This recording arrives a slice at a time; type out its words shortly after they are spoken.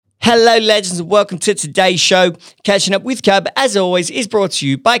Hello, legends, and welcome to today's show. Catching Up with Cub, as always, is brought to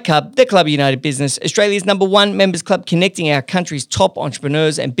you by Cub, the Club of United Business, Australia's #1 members club connecting our country's top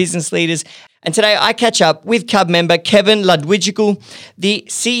entrepreneurs and business leaders. And today I catch up with Cub member Kevin Ludwigical, the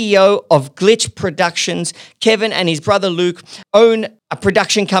CEO of Glitch Productions. Kevin and his brother Luke own a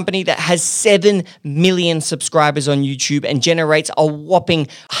production company that has 7 million subscribers on YouTube and generates a whopping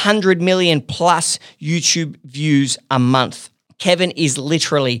 100 million plus YouTube views a month. Kevin is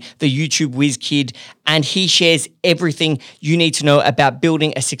literally the YouTube whiz kid, and he shares everything you need to know about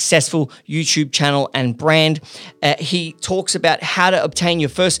building a successful YouTube channel and brand. He talks about how to obtain your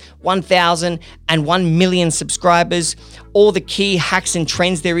first 1,000 and 1 million subscribers, all the key hacks and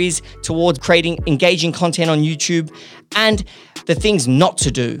trends there is towards creating engaging content on YouTube, and the things not to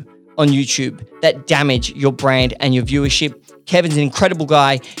do on YouTube that damage your brand and your viewership. Kevin's an incredible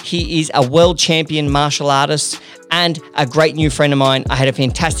guy. He is a world champion martial artist and a great new friend of mine. I had a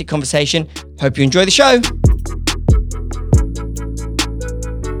fantastic conversation. Hope you enjoy the show.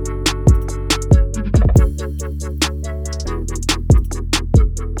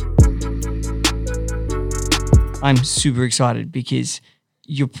 I'm super excited because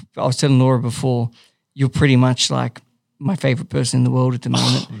I was telling Laura before, you're pretty much like my favorite person in the world at the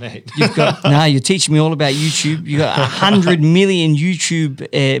moment. Oh, mate. You're teaching me all about YouTube. You got 100 million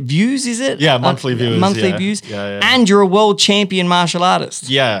YouTube views, is it? Yeah, monthly viewers. Monthly views. Yeah. And you're a world champion martial artist.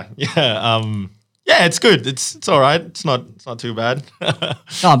 Yeah. It's good. It's all right. It's not too bad.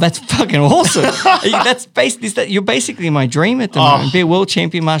 Oh, that's fucking awesome. You're basically my dream at the moment. Be a world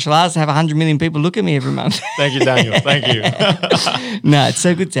champion martial artist, have 100 million people look at me every month. Thank you, Daniel. Thank you. No, it's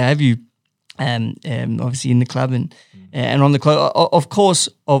so good to have you. Obviously in the club and on the club, of course,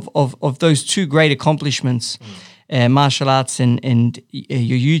 of those two great accomplishments, martial arts and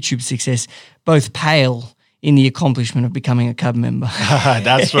your YouTube success, both pale in the accomplishment of becoming a Cub member.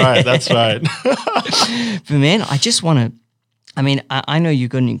 That's right. But man, I just want to, I know you've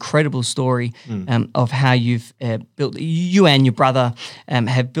got an incredible story of how you've built, you and your brother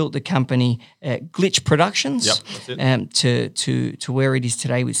have built the company Glitch Productions. Yep, that's it. To where it is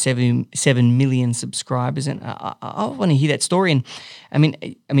today with 7 million subscribers. And I want to hear that story. And I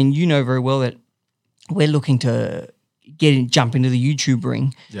mean, you know very well that we're looking to jump into the YouTube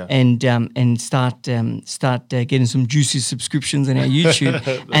ring and start getting some juicy subscriptions on our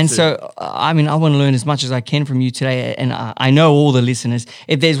YouTube. And so, I want to learn as much as I can from you today. And I know all the listeners,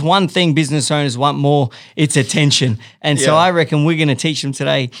 if there's one thing business owners want more, it's attention. And so I reckon we're going to teach them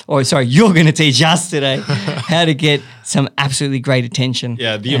today, you're going to teach us today how to get some absolutely great attention.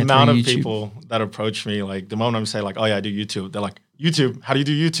 Yeah, the amount of people that approach me, like the moment I'm saying like, oh yeah, I do YouTube, they're like, YouTube, how do you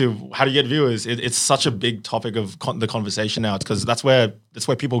do YouTube? How do you get viewers? It's such a big topic of the conversation now. It's because that's where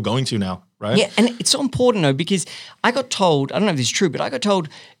people are going to now, right? Yeah, and it's so important though, because I got told, I don't know if this is true, but I got told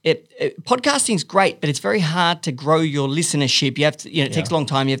podcasting's great, but it's very hard to grow your listenership. You have to, it takes a long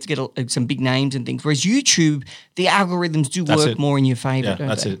time. You have to get some big names and things. Whereas YouTube, the algorithms do work more in your favor. Yeah,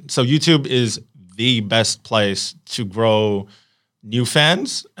 that's it. So YouTube is the best place to grow new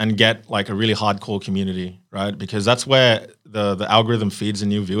fans and get like a really hardcore community, right? Because that's where the algorithm feeds the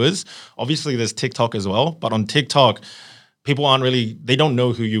new viewers. Obviously there's TikTok as well, but on TikTok, people they don't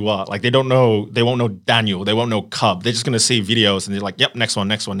know who you are. Like they won't know Daniel, they won't know Cub. They're just going to see videos and they're like, yep, next one.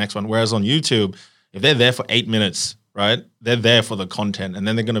 Whereas on YouTube, if they're there for 8 minutes, right? They're there for the content and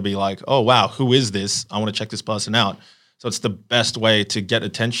then they're going to be like, oh wow, who is this? I want to check this person out. So it's the best way to get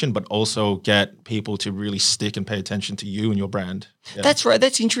attention, but also get people to really stick and pay attention to you and your brand. Yeah. That's right.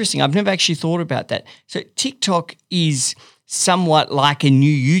 That's interesting. I've never actually thought about that. So TikTok is somewhat like a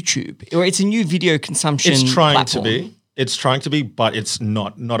new YouTube, or it's a new video consumption platform. It's trying to be, but it's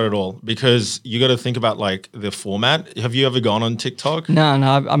not at all, because you got to think about like the format. Have you ever gone on TikTok? No,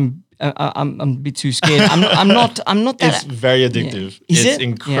 I'm a bit too scared. I'm not that. It's very addictive. Yeah. It's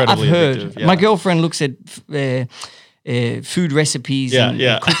incredibly addictive. I've heard. Yeah. My girlfriend looks at food recipes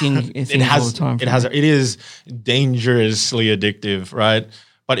and cooking things all the time. It is dangerously addictive, right?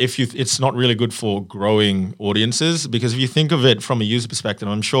 But it's not really good for growing audiences, because if you think of it from a user perspective,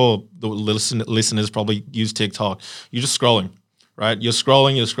 I'm sure the listeners probably use TikTok. You're just scrolling, right? You're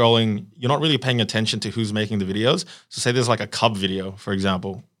scrolling. You're not really paying attention to who's making the videos. So say there's like a Cub video, for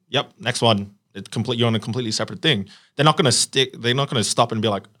example. Yep, next one. You're on a completely separate thing. They're not going to stop and be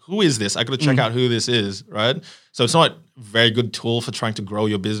like, who is this? I got to check out who this is, right? So it's not a very good tool for trying to grow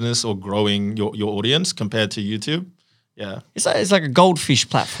your business or growing your audience compared to YouTube. Yeah. It's like a goldfish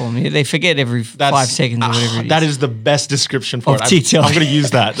platform. They forget every 5 seconds or whatever it is. That is the best description for it. TikTok. I'm going to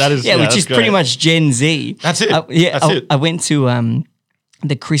use that. That is which is pretty much Gen Z. That's it. I went to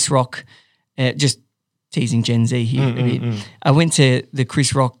the Chris Rock, just teasing Gen Z here a bit. I went to the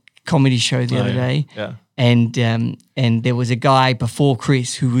Chris Rock comedy show the other day. Yeah. And there was a guy before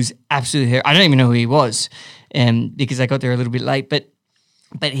Chris who was absolutely I don't even know who he was, because I got there a little bit late. But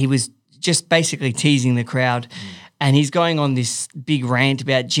he was just basically teasing the crowd, and he's going on this big rant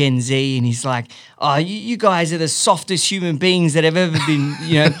about Gen Z, and he's like, "Oh, you guys are the softest human beings that have ever been,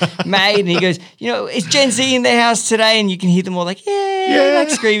 made." And he goes, "Is Gen Z in their house today?" And you can hear them all like, "Yeah," like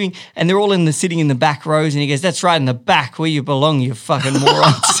screaming, and they're all sitting in the back rows. And he goes, "That's right, in the back where you belong, you fucking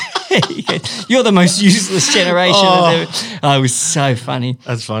morons." You're the most useless generation. Oh, it was so funny.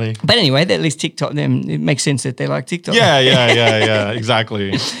 That's funny. But anyway, at least TikTok, it makes sense that they like TikTok. Yeah,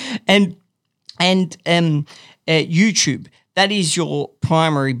 exactly. And YouTube, that is your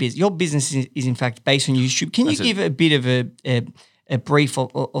primary business. Your business is in fact based on YouTube. Can you give a bit of a brief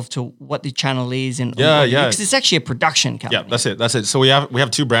of to what the channel is? And because it's actually a production company. Yeah, that's it. So we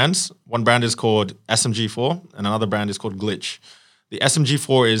have two brands. One brand is called SMG4 and another brand is called Glitch. The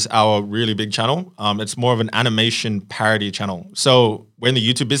SMG4 is our really big channel. It's more of an animation parody channel. So we're in the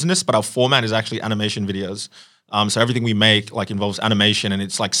YouTube business, but our format is actually animation videos. So everything we make involves animation, and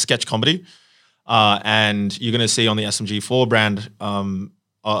it's like sketch comedy. And you're gonna see on the SMG4 brand,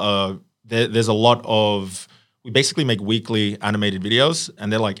 there's a lot of, we basically make weekly animated videos,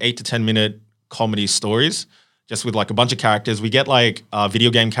 and they're like 8 to 10 minute comedy stories, just with like a bunch of characters. We get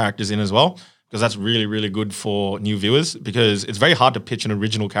video game characters in as well, because that's really, really good for new viewers, because it's very hard to pitch an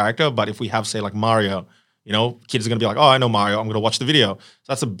original character. But if we have, say, like Mario, kids are going to be like, "Oh, I know Mario. I'm going to watch the video." So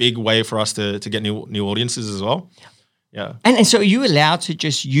that's a big way for us to get new audiences as well. Yeah. And so are you allowed to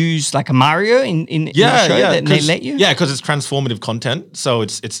just use like a Mario in the show that they let you? Yeah, because it's transformative content. So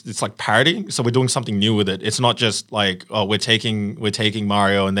it's like parody. So we're doing something new with it. It's not just like, oh, we're taking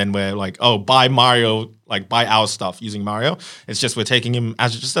Mario and then we're like, oh, buy Mario, like buy our stuff using Mario. It's just we're taking him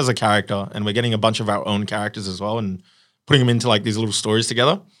as a character, and we're getting a bunch of our own characters as well and putting them into like these little stories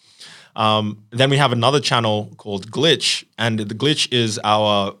together. Then we have another channel called Glitch, and the Glitch is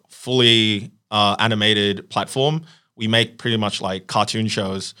our fully animated platform. We make pretty much like cartoon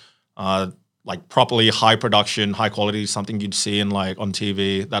shows, like properly high production, high quality, something you'd see in like on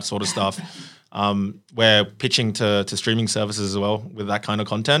TV, that sort of stuff. We're pitching to streaming services as well with that kind of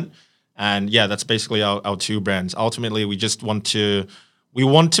content. And yeah, that's basically our two brands. Ultimately, we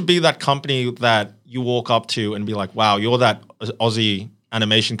want to be that company that you walk up to and be like, wow, you're that Aussie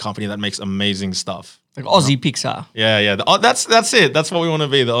animation company that makes amazing stuff. Like Aussie Pixar. Yeah. That's it. That's what we want to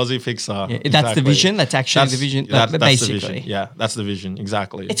be, the Aussie Pixar. Yeah, that's the vision. That's actually the vision. That's basically. the vision. Yeah, that's the vision.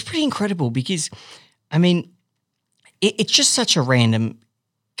 Exactly. It's pretty incredible because, I mean, it's just such a random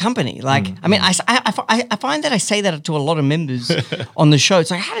company. Like, I mean, I find that I say that to a lot of members on the show.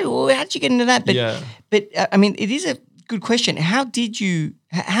 It's like, how did you get into that? But I mean, it is a good question. How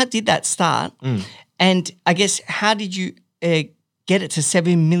did that start? And I guess, how did you get it to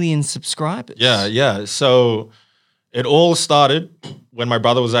 7 million subscribers? Yeah. So it all started when my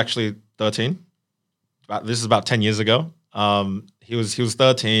brother was actually 13. This is about 10 years ago. He was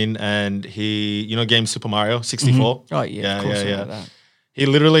 13, and he, game Super Mario 64. Mm-hmm. Oh yeah, of course. That. He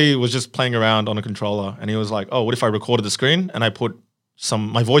literally was just playing around on a controller, and he was like, "Oh, what if I recorded the screen and I put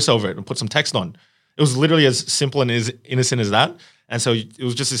my voice over it and put some text on?" It was literally as simple and as innocent as that. And so it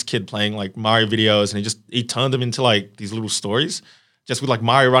was just this kid playing like Mario videos, and he turned them into like these little stories, just with like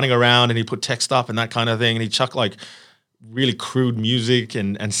Mario running around, and he put text up and that kind of thing, and he chucked like really crude music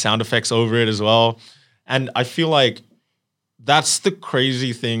and sound effects over it as well. And I feel like that's the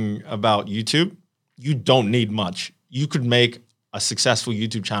crazy thing about YouTube. You don't need much. You could make a successful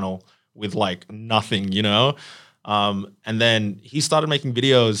YouTube channel with like nothing, And then he started making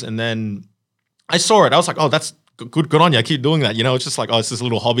videos, and then I saw it. I was like, oh, that's good on you. I keep doing that. It's just like, oh, it's this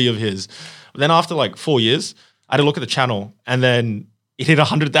little hobby of his. But then after like 4 years, I had to look at the channel, and then it hit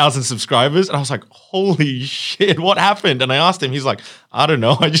 100,000 subscribers. And I was like, holy shit, what happened? And I asked him, he's like, I don't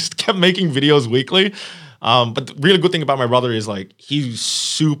know. I just kept making videos weekly. But the really good thing about my brother is like, he's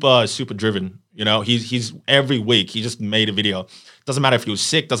super, super driven. He's every week, he just made a video. Doesn't matter if he was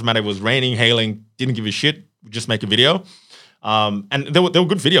sick, doesn't matter if it was raining, hailing, didn't give a shit, just make a video. And they were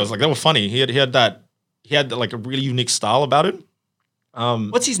good videos. Like, they were funny. He had like a really unique style about it.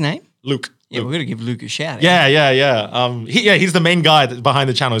 What's his name? Luke. Yeah, we're gonna give Luke a shout. Yeah. He's the main guy behind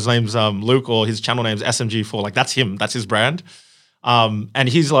the channel. His name's Luke, or his channel name's SMG4. Like, that's him. That's his brand. And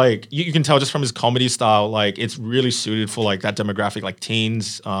he's like, you can tell just from his comedy style, like it's really suited for like that demographic, like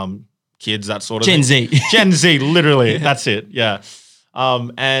teens, kids, that sort of Gen thing. Gen Z, literally. That's it. Yeah.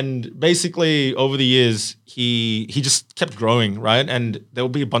 And basically over the years, he just kept growing, right? And there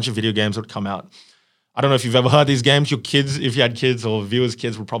would be a bunch of video games that would come out. I don't know if you've ever heard these games. Your kids, if you had kids or viewers'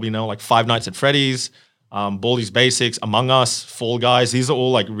 kids, would probably know, like Five Nights at Freddy's, Baldi's Basics, Among Us, Fall Guys. These are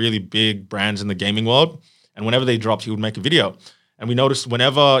all like really big brands in the gaming world. And whenever they dropped, he would make a video. And we noticed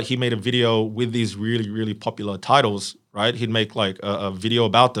whenever he made a video with these really, really popular titles, right, he'd make like a video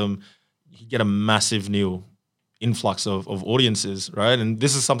about them, he'd get a massive new influx of audiences, right? And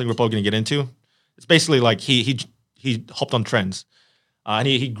this is something we're probably going to get into. It's basically like he hopped on trends. And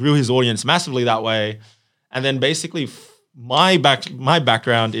he grew his audience massively that way. And then basically my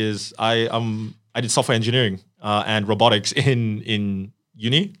background is I did software engineering and robotics in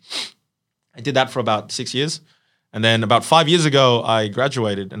uni. I did that for about 6 years. And then about 5 years ago, I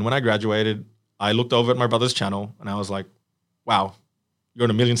graduated. And when I graduated, I looked over at my brother's channel and I was like, wow, you're at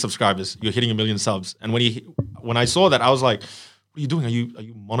 1 million subscribers. You're hitting 1 million subs. And when I saw that, I was like, what are you doing? Are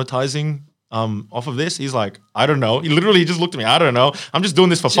you monetizing off of this? He's like, I don't know. He literally just looked at me. I don't know. I'm just doing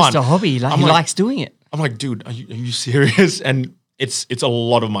this for fun. Just a hobby. Like, he likes doing it. I'm like, dude, are you serious? And it's a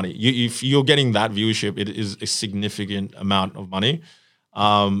lot of money. If you're getting that viewership, it is a significant amount of money.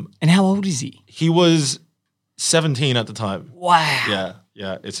 And how old is he? He was 17 at the time. Wow.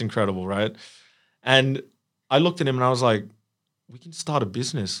 Yeah. It's incredible, right? And I looked at him and I was like, we can start a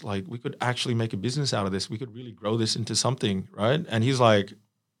business. Like, we could actually make a business out of this. We could really grow this into something, right? And he's like,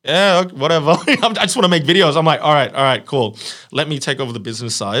 yeah, whatever. I just want to make videos. I'm like, all right, cool. Let me take over the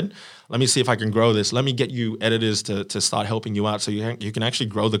business side. Let me see if I can grow this. Let me get you editors to start helping you out so you can actually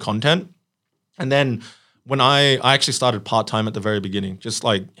grow the content. And then when I actually started part-time at the very beginning, just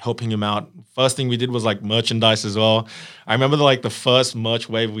like helping him out. First thing we did was like merchandise as well. I remember the first merch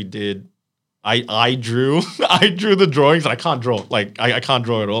wave we did, I drew the drawings. And I can't draw. Like I can't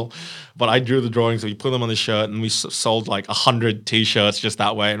draw at all. But I drew the drawings, we put them on the shirt, and we sold like 100 t-shirts just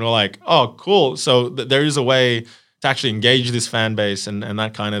that way. And we're like, oh, cool. So there is a way to actually engage this fan base and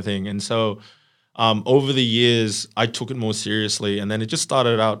that kind of thing. And so over the years, I took it more seriously. And then it just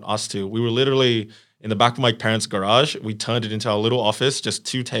started out us two. We were literally in the back of my parents' garage. We turned it into our little office, just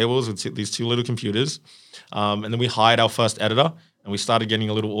 2 tables with these 2 little computers. And then we hired our first editor, and we started getting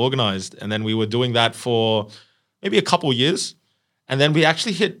a little organized. And then we were doing that for maybe a couple of years. And then we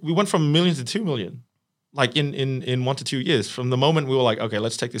went from 1 million to 2 million, like in 1 to 2 years. From the moment we were like, okay,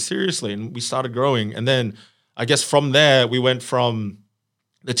 let's take this seriously. And we started growing. And then I guess from there, we went from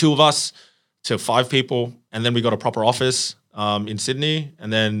the 2 of us to 5 people. And then we got a proper office in Sydney.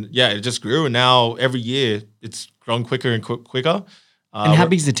 And then, it just grew. And now every year it's grown quicker and quicker. And how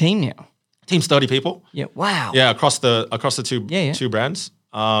big's the team now? Team's 30 people. Yeah, wow. Yeah, across the two brands.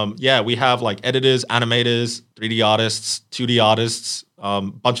 We have like editors, animators, 3D artists, 2D artists,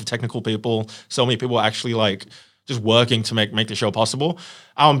 bunch of technical people. So many people actually like just working to make the show possible.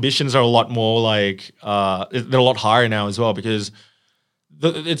 Our ambitions are a lot more like they're a lot higher now as well, because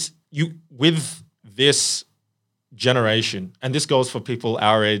with this generation, and this goes for people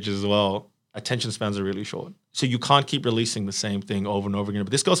our age as well, attention spans are really short. So you can't keep releasing the same thing over and over again.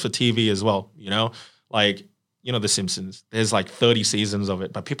 But this goes for TV as well, like, The Simpsons. There's like 30 seasons of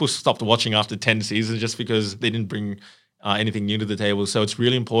it, but people stopped watching after 10 seasons just because they didn't bring anything new to the table. So it's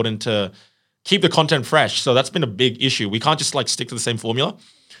really important to keep the content fresh. So that's been a big issue. We can't just like stick to the same formula.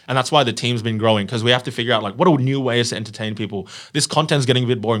 And that's why the team's been growing, because we have to figure out like, what are new ways to entertain people? This content's getting a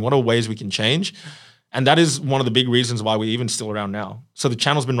bit boring. What are ways we can change? And that is one of the big reasons why we're even still around now. So the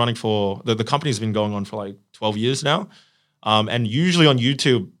channel's been running the company's been going on for like 12 years now. And usually on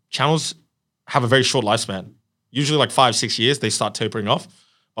YouTube, channels have a very short lifespan. Usually like 5-6 years, they start tapering off.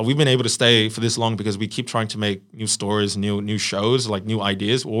 But we've been able to stay for this long because we keep trying to make new stories, new shows, like new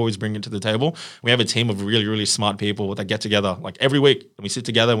ideas. We always bring it to the table. We have a team of really, really smart people that get together like every week, and we sit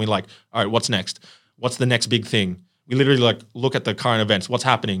together and we're like, all right, what's next? What's the next big thing? We literally like look at the current events. What's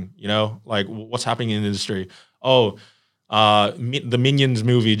happening? Like what's happening in the industry? Oh, the Minions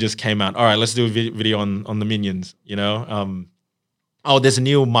movie just came out. All right, let's do a video on the Minions. Oh, there's a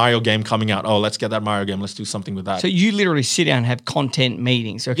new Mario game coming out. Oh, let's get that Mario game. Let's do something with that. So you literally sit down and have content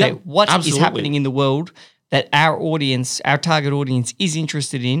meetings. Okay, what is happening in the world that our target audience is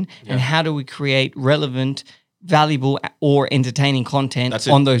interested in, and how do we create relevant, valuable, or entertaining content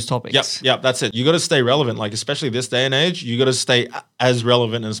on those topics? Yep, that's it. You got to stay relevant, like especially this day and age. You got to stay as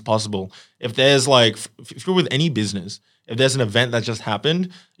relevant as possible. If there's like, if you're with any business, if there's an event that just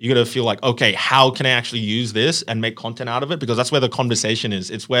happened, you got to feel like, okay, how can I actually use this and make content out of it? Because that's where the conversation is.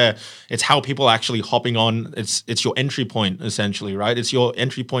 It's how people are actually hopping on. It's your entry point essentially, right? It's your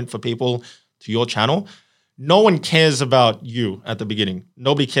entry point for people to your channel. No one cares about you at the beginning.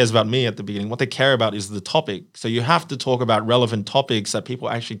 Nobody cares about me at the beginning. What they care about is the topic. So you have to talk about relevant topics that people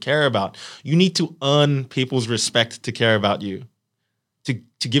actually care about. You need to earn people's respect to care about you,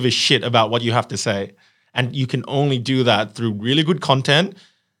 to give a shit about what you have to say. And you can only do that through really good content,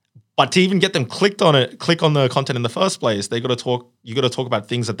 But to even get them click on the content in the first place, you got to talk about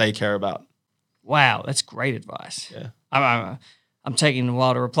things that they care about. Wow, that's great advice. Yeah. I'm taking a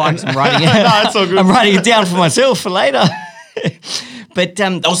while to reply because I'm writing it. No, it's all good. I'm writing it down for myself for later. But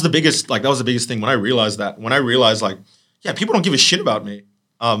that was the biggest thing when I realized that. When I realized like, yeah, people don't give a shit about me.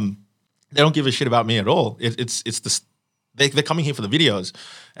 They don't give a shit about me at all. They're coming here for the videos.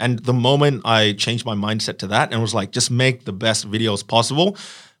 And the moment I changed my mindset to that and was like, just make the best videos possible,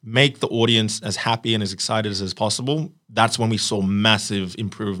 make the audience as happy and as excited as possible, that's when we saw massive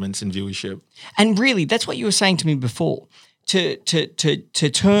improvements in viewership. And really, that's what you were saying to me before. To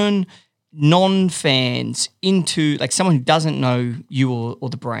turn non-fans into like someone who doesn't know you or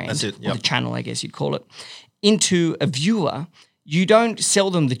the brand, That's it, or the channel, I guess you'd call it, into a viewer, you don't sell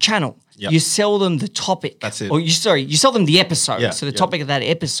them the channel. Yep. You sell them the topic. That's it. Or you sell them the episode. Yeah, so the topic of that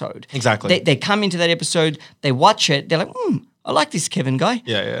episode. Exactly. They come into that episode, they watch it, they're like, I like this Kevin guy.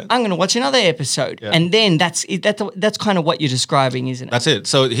 Yeah. I'm going to watch another episode. Yeah. And then that's kind of what you're describing, isn't it? That's it.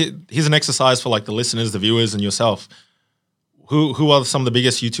 So here's an exercise for like the listeners, the viewers, and yourself. Who are some of the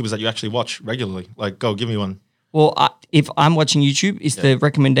biggest YouTubers that you actually watch regularly? Like, go, give me one. Well, if I'm watching YouTube, it's the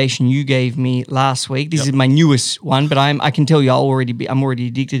recommendation you gave me last week. This is my newest one, but I can tell you I'm already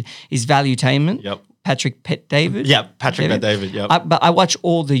addicted. Is Valuetainment. Yep. Patrick Pet David. Yeah, Patrick Pet David. Yep. But I watch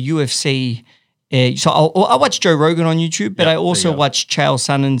all the UFC. So I watch Joe Rogan on YouTube, but I also watch Chael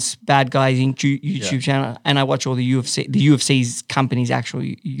Sonnen's Bad Guys Inc. YouTube channel, and I watch all the UFC's company's actual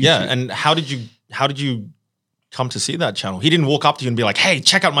YouTube. Yeah, and how did you come to see that channel? He didn't walk up to you and be like, "Hey,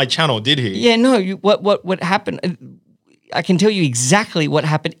 check out my channel," did he? Yeah, no. What happened? I can tell you exactly what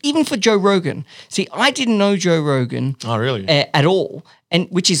happened, even for Joe Rogan. See, I didn't know Joe Rogan. Oh, really? At all, and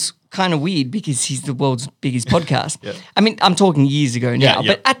which is kind of weird because he's the world's biggest podcast. Yeah. I mean, I'm talking years ago now,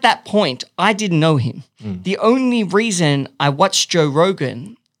 but at that point, I didn't know him. The only reason I watched Joe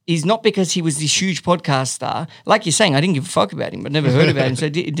Rogan is not because he was this huge podcast star. Like you're saying, I didn't give a fuck about him. I'd never heard about him, so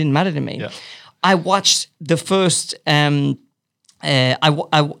it didn't matter to me. Yeah. I watched the first the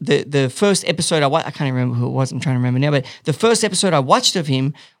first episode I can't even remember who it was. I'm trying to remember now, but the first episode I watched of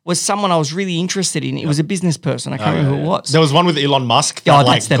him was someone I was really interested in. It was a business person. I can't remember who it was. There was one with Elon Musk that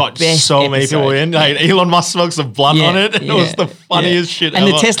that's the got best so many episode. people in. Like, Elon Musk smoked some blunt on it. It was the funniest shit and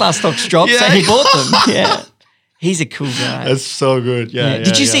ever. the Tesla stocks dropped, so Yeah. he bought them. Yeah. He's a cool guy. That's so good. Yeah.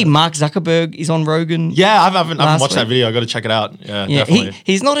 Did you see Mark Zuckerberg is on Rogan? Yeah, I haven't last watched that week? video. I got to check it out. Yeah, Yeah, definitely.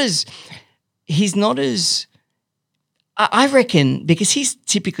 he's not as I reckon, because he's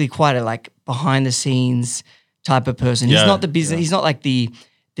typically quite a like behind the scenes type of person. He's Yeah, not the business. He's not like the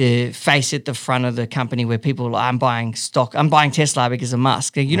face at the front of the company where people are like, I'm buying stock. I'm buying Tesla because of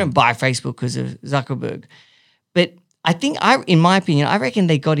Musk. You don't buy Facebook because of Zuckerberg. But I think in my opinion, I reckon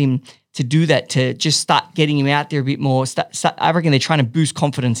they got him to do that, to just start getting him out there a bit more. I reckon they're trying to boost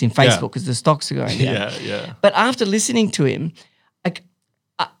confidence in Facebook because the stocks are going down. Yeah. But after listening to him,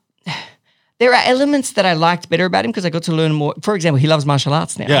 there are elements that I liked better about him because I got to learn more. For example, he loves martial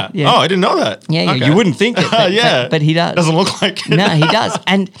arts now. Yeah. Oh, I didn't know that. Yeah, Okay. you wouldn't think it. But, but he does. Doesn't look like it. No, he does.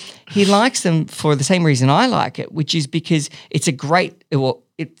 And he likes them for the same reason I like it, which is because it's a great,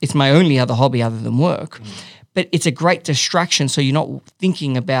 it's my only other hobby other than work. But it's a great distraction, so you're not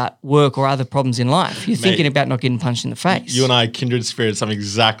thinking about work or other problems in life. You're thinking about not getting punched in the face. You and I, kindred spirits, I'm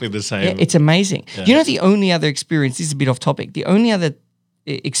exactly the same. Yeah, it's amazing. Yeah. You know, the only other experience, this is a bit off topic, the only other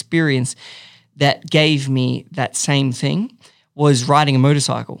experience that gave me that same thing was riding a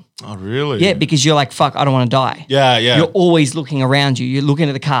motorcycle. Oh, really? Yeah, because you're like, fuck, I don't want to die. Yeah. You're always looking around you. You're looking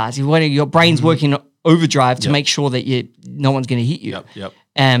at the cars. Your brain's working overdrive to make sure that no one's going to hit you. Yep.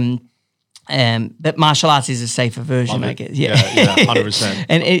 But martial arts is a safer version, I guess. Yeah, 100%.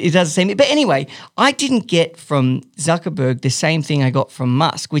 And it does the same. But anyway, I didn't get from Zuckerberg the same thing I got from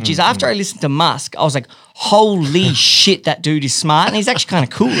Musk, which is after I listened to Musk, I was like, holy shit, that dude is smart. And he's actually kind of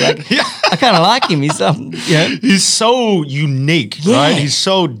cool. Like, I kind of like him. He's, He's so unique, right? He's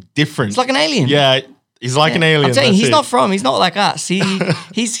so different. He's like an alien. Yeah. He's like an alien. I'm saying he's not he's not like us.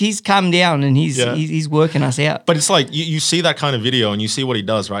 He's come down and he's working us out. But it's like you see that kind of video and you see what he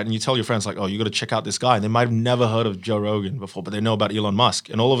does, right? And you tell your friends like, oh, you got to check out this guy. And they might have never heard of Joe Rogan before, but they know about Elon Musk.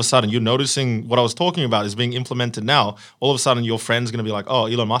 And all of a sudden you're noticing what I was talking about is being implemented now. All of a sudden your friend's going to be like, oh,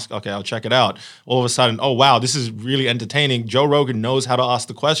 Elon Musk, okay, I'll check it out. All of a sudden, oh, wow, this is really entertaining. Joe Rogan knows how to ask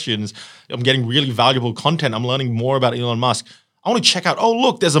the questions. I'm getting really valuable content. I'm learning more about Elon Musk. I want to check out, oh,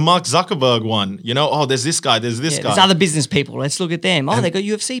 look, there's a Mark Zuckerberg one. You know, oh, there's this guy, there's this guy. There's other business people. Let's look at them. Oh, they got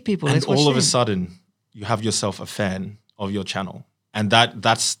UFC people. And Let's watch all of them. a sudden, you have yourself a fan of your channel. And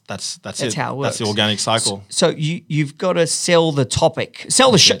that's it. how it works. That's the organic cycle. So you've got to sell the topic.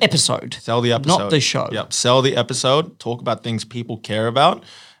 Sell the episode. Sell the episode. Not the show. Yep. Sell the episode. Talk about things people care about.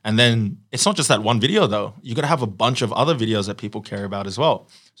 And then it's not just that one video though. You got to have a bunch of other videos that people care about as well.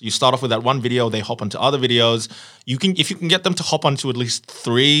 So you start off with that one video, they hop onto other videos. If you can get them to hop onto at least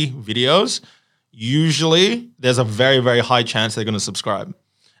 3 videos, usually there's a very, very high chance they're going to subscribe.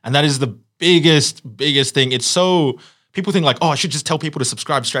 And that is the biggest thing. It's so, people think like, oh, I should just tell people to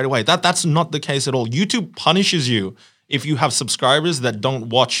subscribe straight away. That's not the case at all. YouTube punishes you if you have subscribers that don't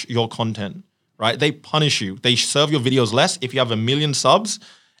watch your content, right? They punish you. They serve your videos less if you have 1 million subs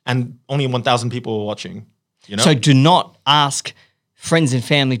and only 1,000 people are watching, you know? So do not ask friends and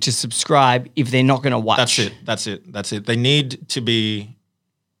family to subscribe if they're not going to watch. That's it. They need to be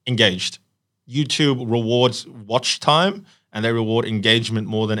engaged. YouTube rewards watch time and they reward engagement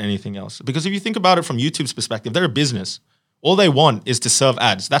more than anything else. Because if you think about it from YouTube's perspective, they're a business. All they want is to serve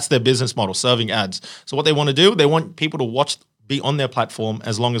ads. That's their business model, serving ads. So what they want to do, they want people to be on their platform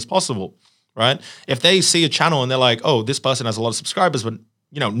as long as possible, right? If they see a channel and they're like, oh, this person has a lot of subscribers, but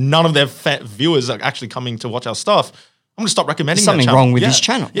none of their viewers are actually coming to watch our stuff, I'm going to stop recommending There's something wrong with this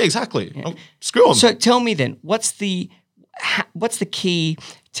channel. Yeah, exactly. Yeah. Screw them. So tell me then, what's the key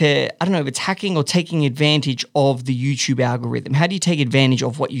to, I don't know if it's hacking or taking advantage of the YouTube algorithm? How do you take advantage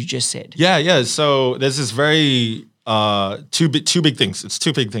of what you just said? Yeah. So there's this very two big things. It's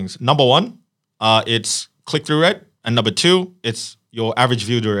 2 big things. Number 1, it's click-through rate, and number 2, it's your average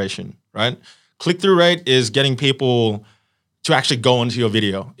view duration, right? Click-through rate is getting people to actually go onto your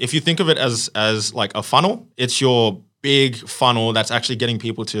video. If you think of it as like a funnel, it's your big funnel that's actually getting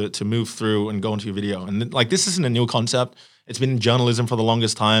people to move through and go into your video. And like, this isn't a new concept. It's been in journalism for the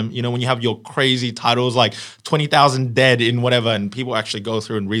longest time. When you have your crazy titles like 20,000 dead in whatever, and people actually go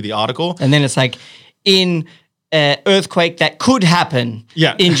through and read the article. And then it's like, in earthquake that could happen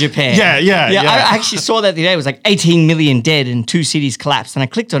in Japan. Yeah. I actually saw that the other day. It was like 18 million dead and 2 cities collapsed. And I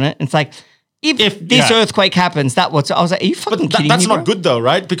clicked on it and it's like, if this earthquake happens, I was like, are you fucking kidding me? That's not good though,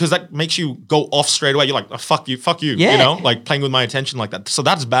 right? Because that makes you go off straight away. You're like, oh, fuck you, like playing with my attention like that. So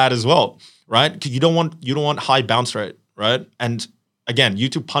that's bad as well, right? Because you don't want high bounce rate, right? And again,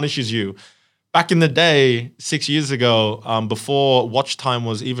 YouTube punishes you. Back in the day, 6 years ago, before watch time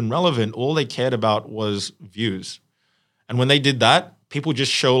was even relevant, all they cared about was views. And when they did that, people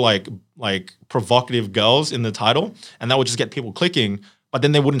just show like provocative girls in the title, and that would just get people clicking. But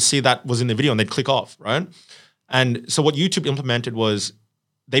then they wouldn't see that was in the video and they'd click off, right? And so what YouTube implemented was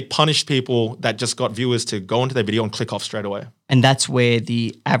they punished people that just got viewers to go into their video and click off straight away. And that's where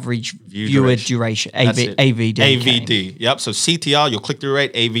the average viewer duration, AVD. Yep. So CTR, your click-through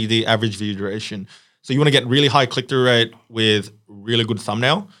rate, AVD, average view duration. So you want to get really high click-through rate with really good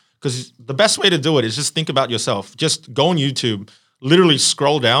thumbnail, because the best way to do it is just think about yourself. Just go on YouTube, literally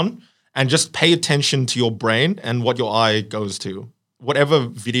scroll down and just pay attention to your brain and what your eye goes to. Whatever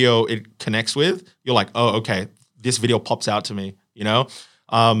video it connects with, you're like, oh, okay, this video pops out to me,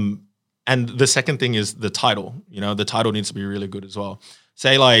 And the second thing is the title. The title needs to be really good as well.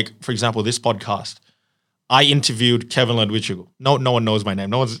 Say like, for example, this podcast, I interviewed Kevin Ludwiczuk. No one knows my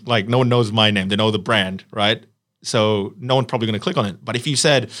name. No one knows my name. They know the brand, right? So no one's probably going to click on it. But if you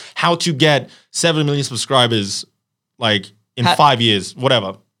said how to get 7 million subscribers, like in 5 years,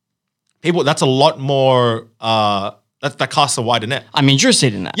 whatever, that's a lot more. That casts a wider net. I'm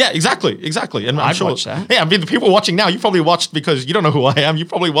interested in that. Yeah, exactly. And I'd watch that. Yeah, the people watching now, you probably watched because you don't know who I am. You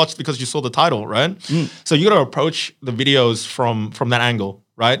probably watched because you saw the title, right? So you got to approach the videos from that angle,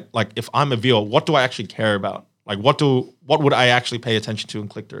 right? Like, if I'm a viewer, what do I actually care about? Like, what would I actually pay attention to and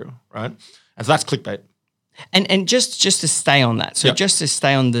click through, right? And so that's clickbait. And just to stay on that, so just to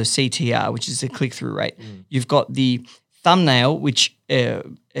stay on the CTR, which is the click-through rate, you've got the thumbnail, which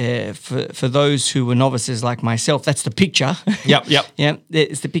for those who were novices like myself, that's the picture. Yep. Yeah,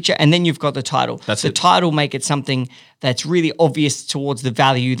 it's the picture. And then you've got the title. The title make it something that's really obvious towards the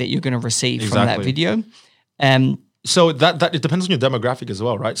value that you're going to receive from that video. So that it depends on your demographic as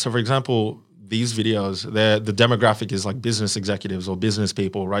well, right? So for example, these videos, the demographic is like business executives or business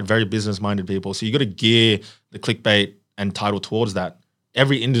people, right? Very business-minded people. So you got to gear the clickbait and title towards that.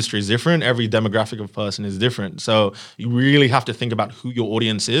 Every industry is different. Every demographic of person is different. So you really have to think about who your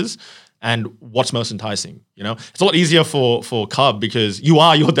audience is and what's most enticing. It's a lot easier for Cub because you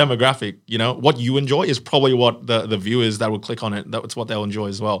are your demographic. What you enjoy is probably what the viewers that will click on it, that's what they'll enjoy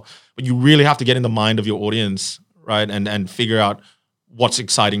as well. But you really have to get in the mind of your audience, right? And figure out what's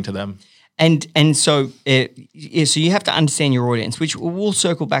exciting to them. And so so you have to understand your audience, which we'll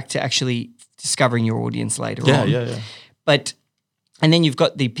circle back to actually discovering your audience later on. Yeah. And then you've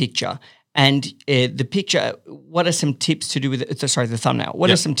got the picture. And the picture, what are some tips to do with it? Sorry, the thumbnail.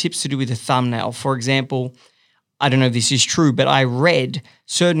 What are some tips to do with the thumbnail? For example, I don't know if this is true, but I read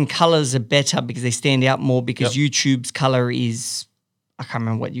certain colors are better because they stand out more because YouTube's color is, I can't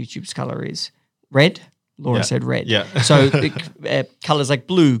remember what YouTube's color is. Red? Laura Yeah. said red. Yeah. So colors like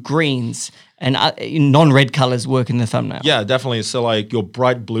blue, greens, and non-red colors work in the thumbnail. Yeah, definitely. So like your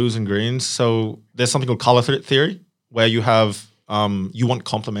bright blues and greens. So there's something called color theory where you have you want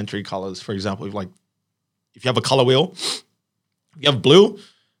complementary colors. For example, if you have a color wheel, you have blue,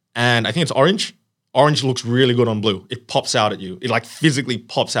 and I think it's orange. Orange looks really good on blue. It pops out at you. It like physically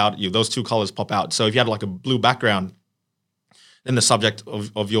pops out at you. Those two colors pop out. So if you had like a blue background, then the subject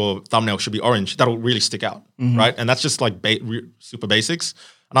of your thumbnail should be orange. That'll really stick out, right? And that's just like super basics.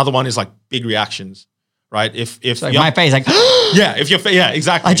 Another one is like big reactions, right? If So like my face, like, yeah, if your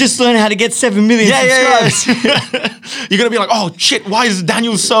exactly. I just learned how to get 7 million subscribers. Yeah. You're gonna be like, oh shit, why is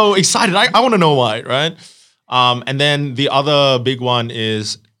Daniel so excited? I want to know why, right? And then the other big one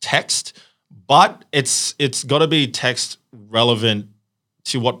is text, but it's got to be text relevant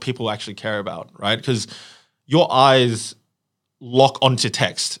to what people actually care about, right? Because your eyes lock onto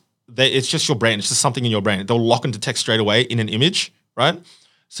text. It's just your brain. It's just something in your brain. They'll lock into text straight away in an image, right?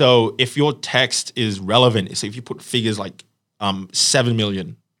 So if your text is relevant, so if you put figures like 7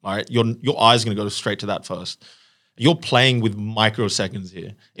 million, all right, your eyes are going to go straight to that first. You're playing with microseconds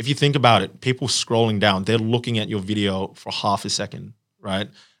here. If you think about it, people scrolling down, they're looking at your video for half a second, right?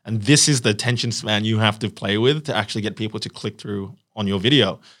 And this is the attention span you have to play with to actually get people to click through on your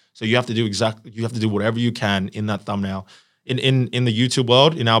video. So you have to do whatever you can in that thumbnail. In the YouTube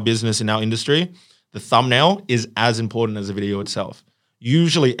world, in our business, in our industry, the thumbnail is as important as the video itself.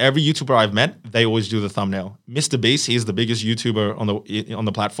 Usually, every YouTuber I've met, they always do the thumbnail. Mr. Beast, he's the biggest YouTuber on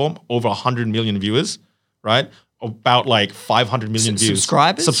the platform, over 100 million viewers, right? About like 500 million views.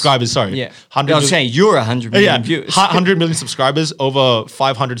 Subscribers, sorry. Yeah. I was saying you're 100 million viewers. 100 million subscribers, over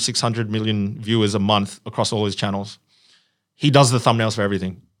 500, 600 million viewers a month across all his channels. He does the thumbnails for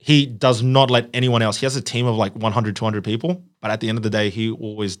everything. He does not let anyone else. He has a team of like 100, 200 people, but at the end of the day, he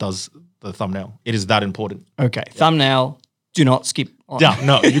always does the thumbnail. It is that important. Okay. Thumbnail, do not skip on. Yeah,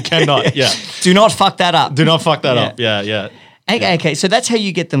 no, you cannot. Yeah. Do not fuck that up. Do not fuck that up. Yeah. Okay, so that's how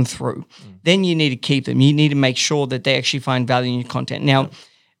you get them through. Then you need to keep them. You need to make sure that they actually find value in your content. Now,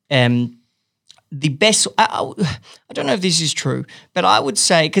 the best, I don't know if this is true, but I would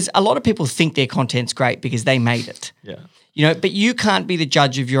say, because a lot of people think their content's great because they made it. Yeah. You know, but you can't be the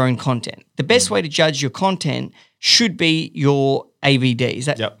judge of your own content. The best way to judge your content should be your AVD. Is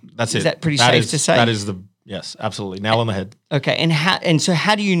that that's it. Is that pretty safe to say? That is yes, absolutely. Nail on the head. Okay, and so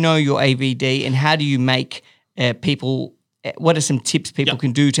how do you know your AVD, and how do you make people? What are some tips people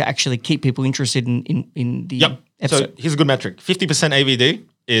can do to actually keep people interested in the episode? So here's a good metric: 50% AVD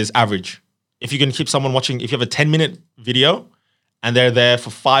is average. If you can keep someone watching, if you have a 10-minute video and they're there for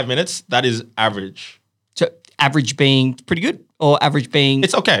 5 minutes, that is average. So average being pretty good, or average being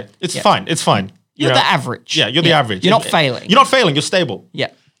it's okay. It's fine. It's fine. You're the average. Yeah, you're the average. You're not failing. You're not failing. You're stable. Yeah.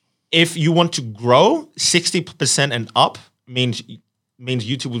 If you want to grow, 60% and up means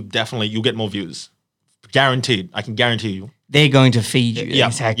YouTube will definitely, you'll get more views. Guaranteed. I can guarantee you. They're going to feed you. Yeah,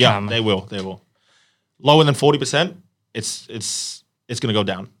 they will. Lower than 40%, it's going to go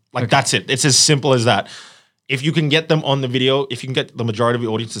down. That's it. It's as simple as that. If you can get them on the video, if you can get the majority of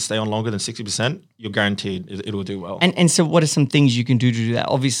your audience to stay on longer than 60%, you're guaranteed it will do well. And so what are some things you can do to do that?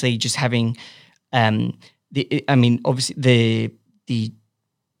 Obviously, just having obviously the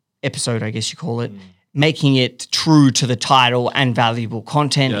episode, I guess you call it, making it true to the title and valuable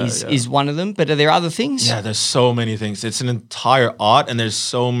content is one of them. But are there other things? Yeah, there's so many things. It's an entire art, and there's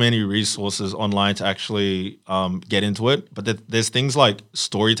so many resources online to actually get into it. But there's things like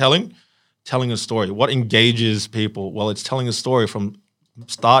storytelling, telling a story. What engages people? Well, it's telling a story from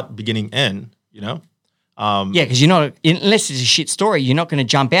start, beginning, end, you know? Because you're not, unless it's a shit story, you're not going to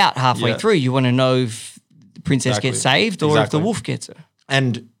jump out halfway through. You want to know if the princess gets saved or if the wolf gets her.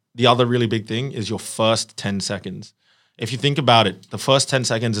 And the other really big thing is your first 10 seconds. If you think about it, the first 10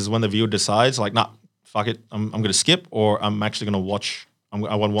 seconds is when the viewer decides, like, nah, fuck it, I'm going to skip, or I'm actually going to watch, I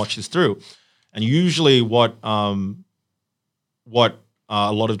want to watch this through. And usually what a lot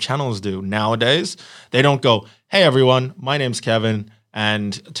of channels do nowadays, they don't go, hey, everyone, my name's Kevin,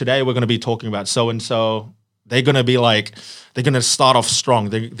 and today we're going to be talking about so-and-so. They're going to be like, they're going to start off strong.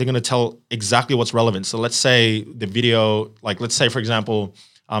 They're going to tell exactly what's relevant. So let's say the video, like let's say, for example,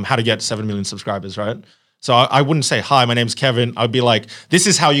 how to get 7 million subscribers, right? So I wouldn't say, hi, my name's Kevin. I'd be like, this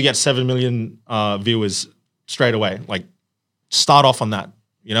is how you get 7 million viewers straight away. Like, start off on that.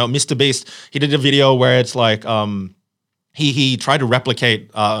 You know, Mr. Beast, he did a video where it's like, he tried to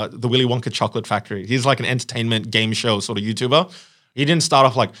replicate the Willy Wonka Chocolate Factory. He's like an entertainment game show sort of YouTuber, He didn't start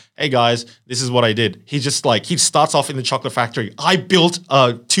off like, hey guys, this is what I did. He just like, he starts off in the chocolate factory. I built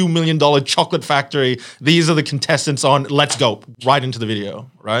a $2 million chocolate factory. These are the contestants on, let's go. Right into the video,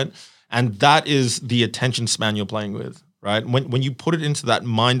 right? And that is the attention span you're playing with, right? When you put it into that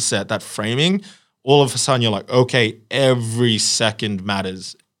mindset, that framing, all of a sudden you're like, okay, every second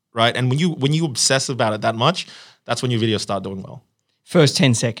matters, right? And when you obsess about it that much, that's when your videos start doing well. First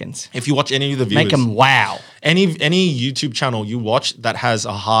 10 seconds. If you watch any of the viewers, Make them wow. any YouTube channel you watch that has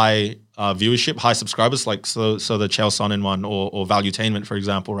a high viewership, high subscribers, like so the Chael Sonnen one or Valuetainment, for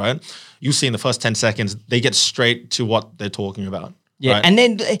example, right? You see in the first 10 seconds, they get straight to what they're talking about. Yeah, right? and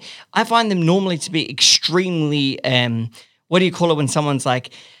then I find them normally to be extremely, what do you call it when someone's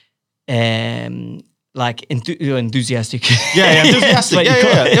like enthusiastic? Yeah, enthusiastic.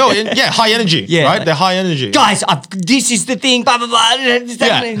 Yeah, high energy, Yeah, right? like, They're high energy. Guys, this is the thing, blah, blah, blah.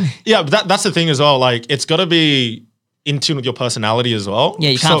 Yeah, but that's the thing as well. Like, it's got to be in tune with your personality as well. Yeah,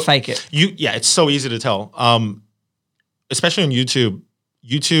 you can't fake it. It's so easy to tell. Especially on YouTube.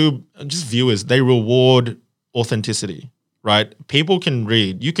 YouTube, just viewers, they reward authenticity, right? People can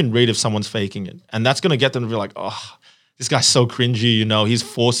read. You can read if someone's faking it. And that's going to get them to be like, oh, this guy's so cringy, he's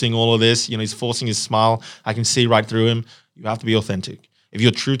forcing all of this, he's forcing his smile. I can see right through him. You have to be authentic. If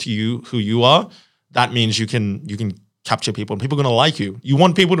you're true to you, who you are, that means you can capture people and people are going to like you. You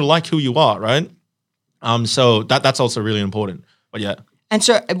want people to like who you are, right? So that's also really important. But yeah. And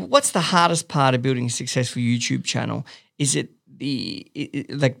so what's the hardest part of building a successful YouTube channel? Is it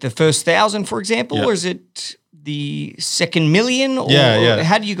the first 1,000, for example, or is it the second million? Or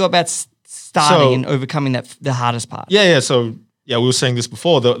how do you go about starting and overcoming the hardest part? So we were saying this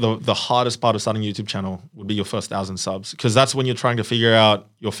before. The hardest part of starting a YouTube channel would be your first 1,000 subs, because that's when you're trying to figure out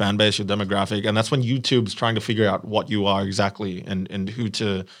your fan base, your demographic, and that's when YouTube's trying to figure out what you are exactly and who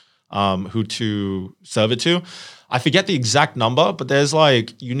to serve it to. I forget the exact number, but there's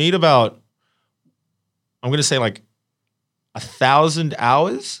you need about, I'm gonna say 1,000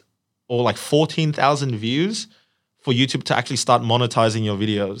 hours or 14,000 views for YouTube to actually start monetizing your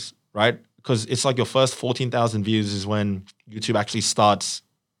videos, right? Because it's your first 14,000 views is when YouTube actually starts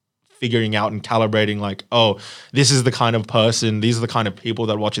figuring out and calibrating oh, this is the kind of person, these are the kind of people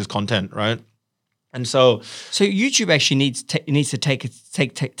that watch his content, right? And so YouTube actually needs to take.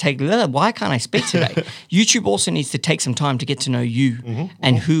 Why can't I speak today? YouTube also needs to take some time to get to know you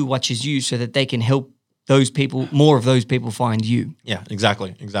and who watches you, so that they can help more of those people find you. Yeah,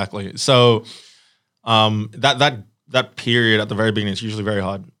 exactly. So that period at the very beginning is usually very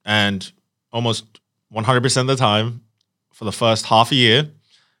hard, and almost 100% of the time, for the first half a year,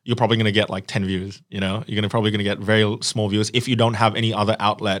 you're probably going to get 10 views. You're probably going to get very small views if you don't have any other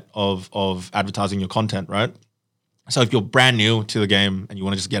outlet of advertising your content, right? So if you're brand new to the game and you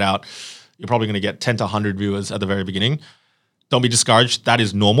want to just get out, you're probably going to get 10 to 100 viewers at the very beginning. Don't be discouraged. That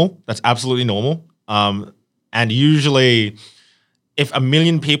is normal. That's absolutely normal. And usually, if 1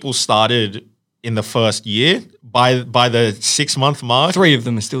 million people started in the first year, by the 6-month mark, 3 of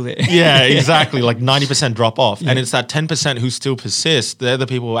them are still there. Yeah, exactly. 90% drop off. Yeah. And it's that 10% who still persist. They're the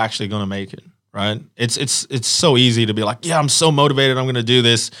people who are actually going to make it, right? It's so easy to be yeah, I'm so motivated, I'm going to do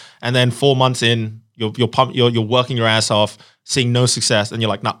this. And then 4 months in, you're working your ass off, seeing no success, and you're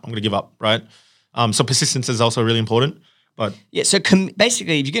nah, I'm going to give up, right? So persistence is also really important. But yeah, so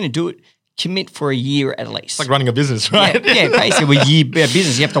basically, if you're going to do it, commit for a year at least. It's like running a business, right? Yeah, basically with a year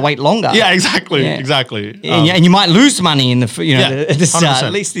business, you have to wait longer. Yeah, exactly. And you might lose money in the at the start. 100%.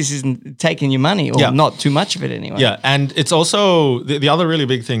 At least this isn't taking your money, or not too much of it anyway. Yeah, and it's also the other really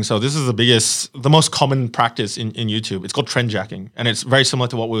big thing. So this is the most common practice in YouTube. It's called trend jacking, and it's very similar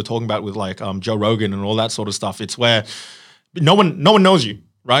to what we were talking about with Joe Rogan and all that sort of stuff. It's where no one knows you,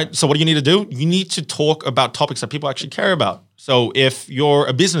 right? So what do you need to do? You need to talk about topics that people actually care about. So if you're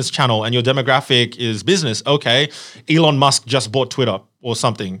a business channel and your demographic is business, okay, Elon Musk just bought Twitter or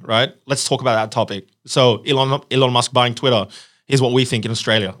something, right? Let's talk about that topic. So Elon Musk buying Twitter, here's what we think in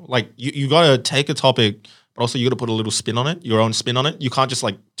Australia. You got to take a topic, but also you got to put a little spin on it, your own spin on it. You can't just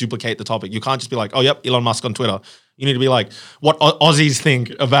duplicate the topic. You can't just be oh, yep, Elon Musk on Twitter. You need to be what Aussies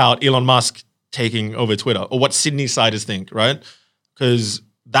think about Elon Musk taking over Twitter, or what Sydney-siders think, right? Because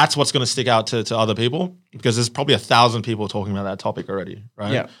that's what's going to stick out to other people, because there's probably 1,000 people talking about that topic already,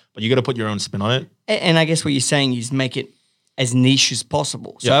 right? Yeah. But you got to put your own spin on it. And I guess what you're saying is make it as niche as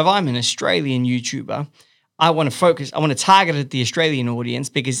possible. So if I'm an Australian YouTuber, I want to target at the Australian audience,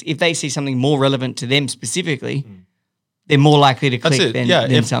 because if they see something more relevant to them specifically, they're more likely to click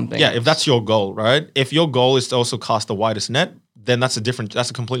than something. Yeah, if that's your goal, right? If your goal is to also cast the widest net, then that's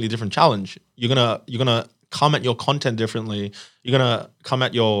a completely different challenge. You're gonna come at your content differently. You're gonna come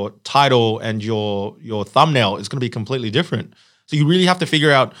at your title and your thumbnail is gonna be completely different. So you really have to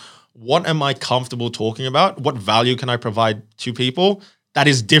figure out, what am I comfortable talking about? What value can I provide to people that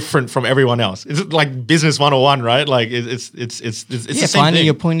is different from everyone else? It's like business 101, right? Like it's the same finding thing.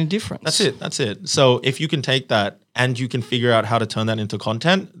 your point of difference. That's it. So if you can take that and you can figure out how to turn that into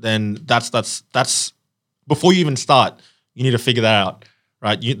content, then that's before you even start, you need to figure that out,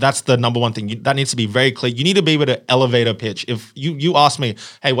 right? That's the number one thing. That needs to be very clear. You need to be able to elevate a pitch. If you ask me,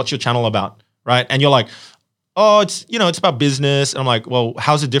 hey, what's your channel about, right? And you're like, oh, it's about business. And I'm like, well,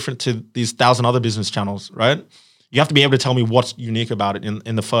 how's it different to these 1,000 other business channels, right? You have to be able to tell me what's unique about it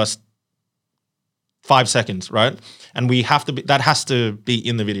in the first 5 seconds, right? And that has to be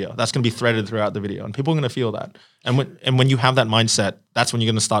in the video. That's going to be threaded throughout the video, and people are going to feel that. And when you have that mindset, that's when you're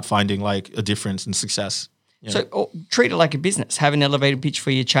going to start finding like a difference in success. Yeah. So treat it like a business. Have an elevator pitch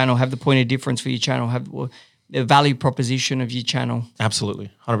for your channel. Have the point of difference for your channel. Have the value proposition of your channel.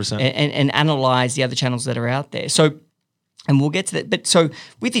 Absolutely, 100%. And analyze the other channels that are out there. So, and we'll get to that. But so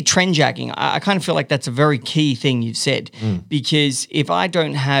with the trend jacking, I kind of feel like that's a very key thing you've said, because if I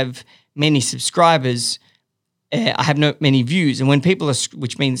don't have many subscribers, I have not many views. And when people are,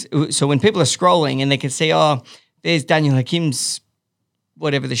 when people are scrolling and they can see, oh, there's Daniel Hakim's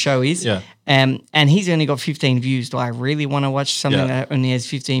whatever the show is, and he's only got 15 views. Do I really want to watch something that only has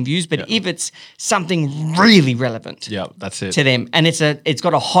 15 views? But if it's something really relevant, that's it, to them, and it's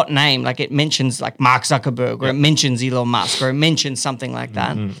got a hot name, like it mentions like Mark Zuckerberg, or it mentions Elon Musk, or it mentions something like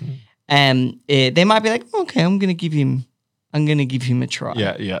that, they might be like, okay, I'm going to give him a try.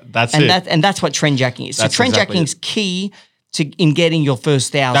 That's it. And that's what trend jacking is. That's so trend jacking is key in getting your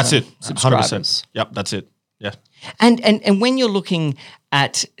first 1,000 That's it. subscribers. 100%. Yep, that's it. Yeah. And when you're looking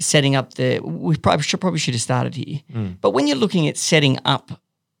at setting up we probably should have started here. But when you're looking at setting up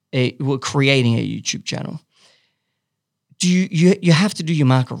creating a YouTube channel, do you have to do your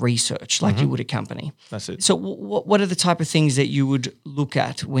market research like you would a company? That's it. So what are the type of things that you would look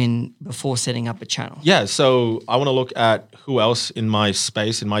at before setting up a channel? Yeah, so I want to look at who else in my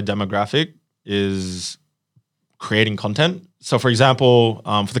space, in my demographic, is creating content. So for example,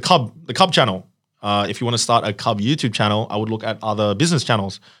 for the Cub channel, if you want to start a Cub YouTube channel, I would look at other business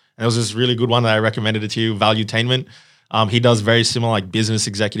channels. And there was this really good one that I recommended it to you, Valuetainment. He does very similar like business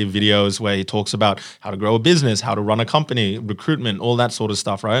executive videos where he talks about how to grow a business, how to run a company, recruitment, all that sort of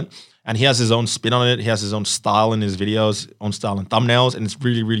stuff, right? And he has his own spin on it. He has his own style in his videos, own style and thumbnails, and it's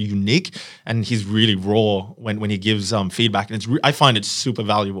really, really unique. And he's really raw when he gives feedback. And I find it super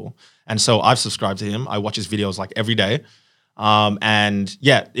valuable. And so I've subscribed to him. I watch his videos like every day. And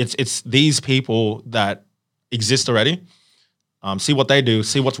yeah, it's these people that exist already. See what they do,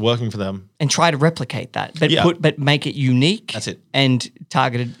 see what's working for them, and try to replicate that. But make it unique. That's it. And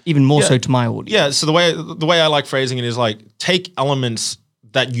targeted even more so to my audience. Yeah. So the way I like phrasing it is like, take elements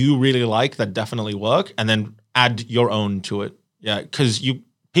that you really like that definitely work, and then add your own to it. Yeah, because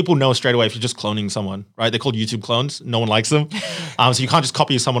people know straight away if you're just cloning someone, right? They're called YouTube clones. No one likes them. So you can't just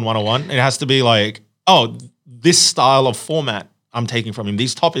copy someone 101. It has to be like, oh, this style of format I'm taking from him,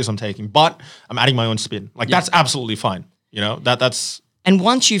 these topics I'm taking, but I'm adding my own spin. Like that's absolutely fine. You know, that's. And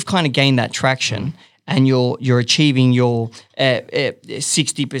once you've kind of gained that traction and you're achieving your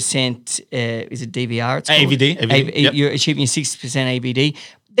 60%, is it DVR? It's called? AVD. You're achieving your 60% AVD,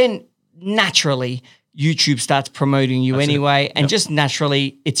 then naturally YouTube starts promoting you anyway. And just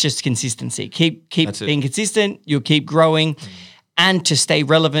naturally, it's just consistency. Keep being consistent. You'll keep growing. And to stay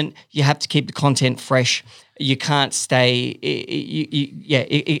relevant, you have to keep the content fresh. You can't stay,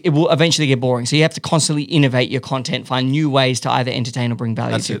 it will eventually get boring. So you have to constantly innovate your content, find new ways to either entertain or bring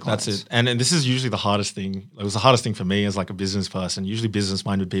value to your clients. That's it. And this is usually the hardest thing. It was the hardest thing for me as like a business person. Usually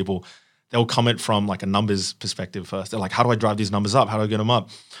business-minded people, they'll comment from like a numbers perspective first. They're like, how do I drive these numbers up? How do I get them up?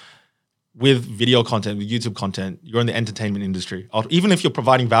 With video content, with YouTube content, you're in the entertainment industry. Even if you're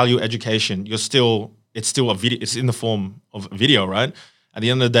providing value, education, it's still a video. It's in the form of video, right? At the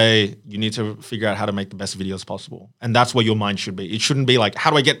end of the day, you need to figure out how to make the best videos possible. And that's where your mind should be. It shouldn't be like,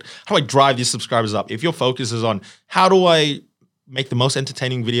 how do I drive these subscribers up? If your focus is on how do I make the most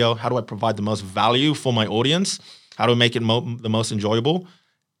entertaining video? How do I provide the most value for my audience? How do I make it the most enjoyable?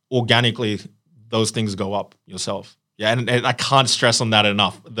 Organically, those things go up yourself. Yeah, and I can't stress on that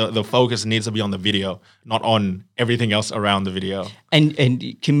enough. The focus needs to be on the video, not on everything else around the video.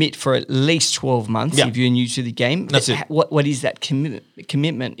 And commit for at least 12 months if you're new to the game. That's it. What is that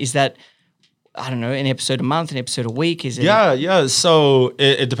commitment? Is that, I don't know, an episode a month, an episode a week? Is it? Yeah. So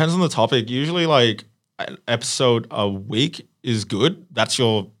it depends on the topic. Usually like an episode a week is good. That's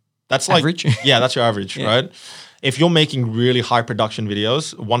like average? Yeah, that's your average, right? If you're making really high production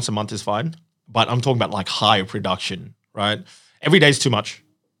videos, once a month is fine. But I'm talking about like high production, right? Every day is too much.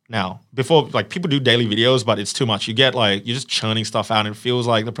 now. Before, like, people do daily videos, but it's too much. You get like, you're just churning stuff out and it feels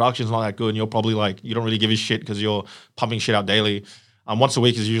like the production's not that good and you're probably like, you don't really give a shit because you're pumping shit out daily. Once a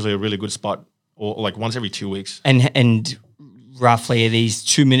week is usually a really good spot, or like once every 2 weeks. And roughly are these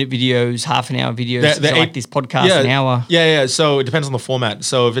 2-minute videos, half an hour videos, They're like this podcast, an hour? Yeah. So it depends on the format.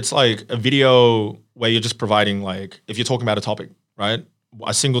 So if it's like a video where you're just providing, like, if you're talking about a topic, right?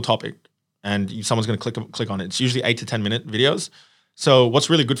 A single topic, and someone's going to click on it. It's usually 8 to 10 minute videos. So what's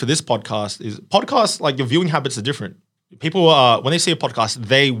really good for this podcast is like, your viewing habits are different. People when they see a podcast,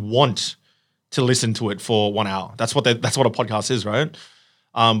 they want to listen to it for 1 hour. That's what a podcast is, right?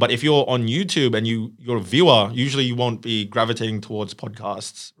 But if you're on YouTube and you're a viewer, usually you won't be gravitating towards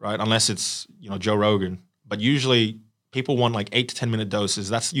podcasts, right? Unless it's, Joe Rogan. But usually people want like 8 to 10 minute doses.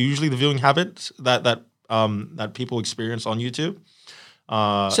 That's usually the viewing habits that people experience on YouTube.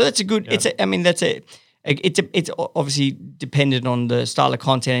 So that's a good. Yeah. It's obviously dependent on the style of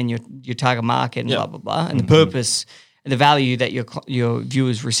content and your target market and blah blah blah, and the purpose and the value that your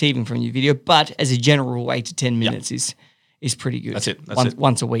viewers receiving from your video. But as a general rule, 8 to 10 minutes is pretty good. That's it.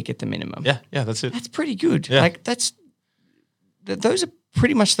 Once a week at the minimum. Yeah, that's it. That's pretty good. Yeah. Like those are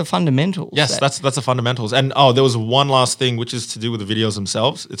pretty much the fundamentals. Yes, that's the fundamentals. And there was one last thing, which is to do with the videos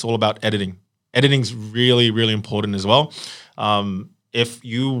themselves. It's all about editing. Editing's really, really important as well. If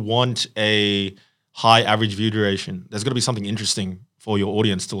you want a high average view duration, there's going to be something interesting for your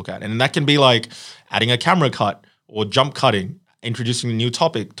audience to look at. And that can be like adding a camera cut or jump cutting, introducing a new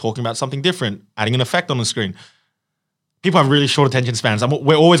topic, talking about something different, adding an effect on the screen. People have really short attention spans.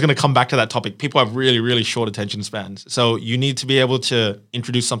 We're always going to come back to that topic. People have really, really short attention spans. So you need to be able to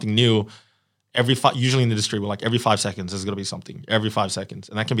introduce something new usually in the industry, like every 5 seconds, there's going to be something every 5 seconds.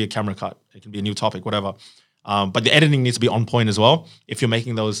 And that can be a camera cut. It can be a new topic, whatever. But the editing needs to be on point as well if you're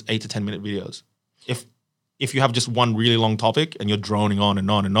making those 8 to 10 minute videos. If you have just one really long topic and you're droning on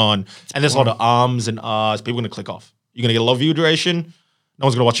and on and on, and there's a lot of ums and ahs, people are going to click off. You're going to get a lot of view duration. No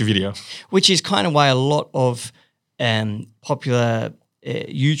one's going to watch your video. Which is kind of why a lot of popular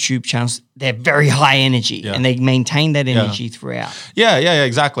YouTube channels, they're very high energy and they maintain that energy throughout. Yeah,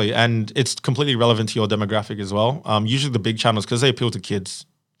 exactly. And it's completely relevant to your demographic as well. Usually the big channels, because they appeal to kids,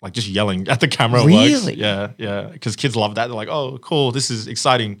 like just yelling at the camera works. Yeah. Because kids love that. They're like, oh, cool, this is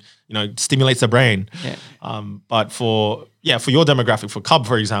exciting. It stimulates their brain. Yeah. But for your demographic, for Cub,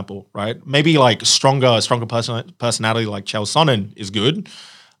 for example, right? Maybe like stronger personality like Chael Sonnen is good.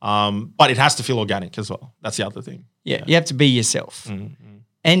 But it has to feel organic as well. That's the other thing. Yeah. You have to be yourself. Mm-hmm.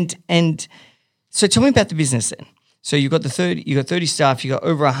 And so tell me about the business then. So you got 30 staff, you got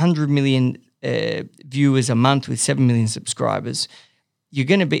over 100 million viewers a month with 7 million subscribers. You're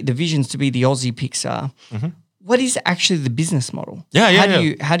going to be, the vision's to be the Aussie Pixar. Mm-hmm. What is actually the business model?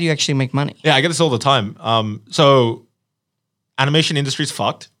 How do you actually make money? Yeah, I get this all the time. So animation industry's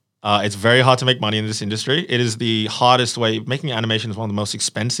fucked. It's very hard to make money in this industry. It is the hardest way. Making animation is one of the most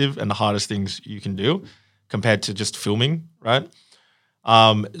expensive and the hardest things you can do compared to just filming, right?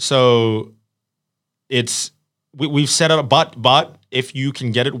 So we've set up, but if you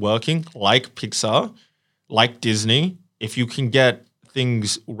can get it working like Pixar, like Disney, if you can get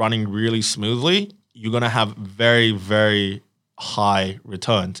things running really smoothly, you're going to have very, very high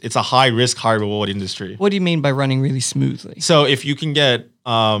returns. It's a high risk, high reward industry. What do you mean by running really smoothly? So if you can get,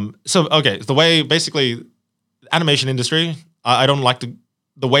 the way basically animation industry,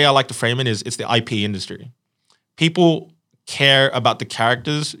 the way I like to frame it is it's the IP industry. People care about the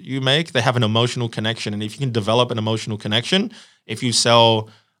characters you make. They have an emotional connection. And if you can develop an emotional connection, if you sell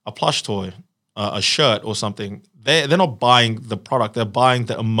a plush toy, a shirt or something, they're not buying the product. They're buying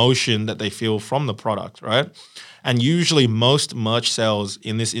the emotion that they feel from the product, right? And usually most merch sales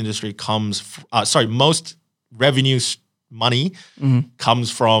in this industry most revenue money comes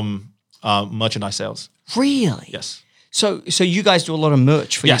from merchandise sales. Really? Yes. So you guys do a lot of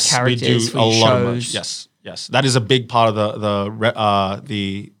merch for your characters, we do for your shows. Of merch. Yes. That is a big part of the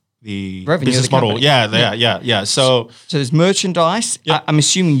revenue business of the model. company. Yeah. So there's merchandise. Yep. I'm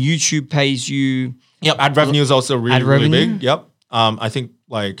assuming YouTube pays you. Yep. Ad revenue is also really revenue? big. Yep. I think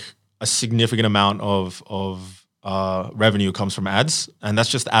like a significant amount of revenue comes from ads, and that's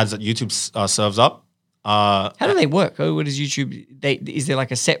just ads that YouTube serves up. How do they work? What is YouTube? Is there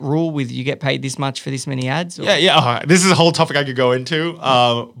like a set rule with you get paid this much for this many ads? Or? Yeah. This is a whole topic I could go into.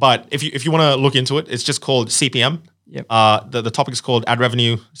 But if you want to look into it, it's just called CPM. Yep. The topic is called ad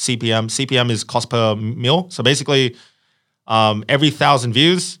revenue CPM. CPM is cost per mil. So basically, every 1,000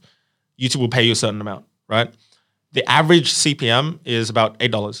 views, YouTube will pay you a certain amount, right? The average CPM is about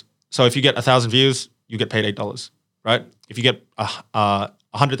 $8. So if you get 1,000 views, you get paid $8, right? If you get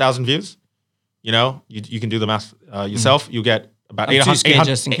 100,000 views, you can do the math yourself. You get about I'm too 800 scared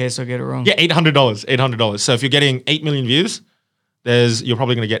just in case I get it wrong. Yeah, $800. So if you're getting 8 million views, you're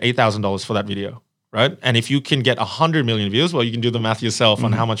probably going to get $8,000 for that video, right? And if you can get 100 million views, well, you can do the math yourself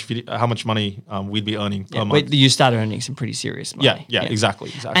on how much money we'd be earning per month. Wait, you start earning some pretty serious money. Yeah,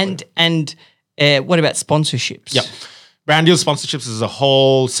 exactly. And what about sponsorships? Yeah, brand deal sponsorships is a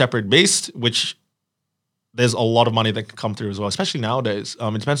whole separate beast, which there's a lot of money that can come through as well, especially nowadays.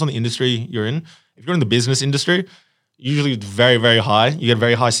 It depends on the industry you're in. If you're in the business industry, usually it's very, very high. You get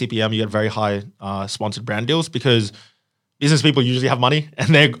very high CPM, you get very high sponsored brand deals because business people usually have money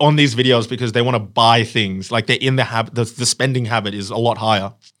and they're on these videos because they want to buy things. Like they're in the habit, the spending habit is a lot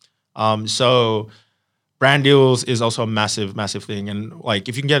higher. So brand deals is also a massive, massive thing. And like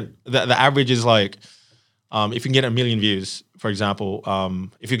if you can get, the average is like, if you can get 1 million views, for example,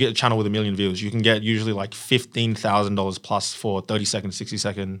 if you get a channel with 1 million views, you can get usually like $15,000 plus for 30-second,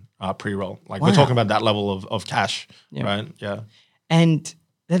 60-second pre-roll. Like we're talking about that level of cash, right? Yeah. And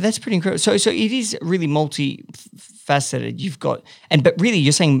that's pretty incredible. So it is really multifaceted. You've got, but really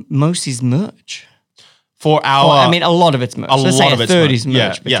you're saying most is merch. For our, a lot of it's merch. Let's say a third is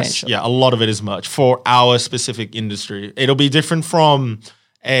merch potentially. A lot of it is merch for our specific industry. It'll be different from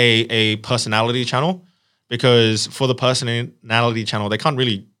a personality channel. Because for the personality channel, they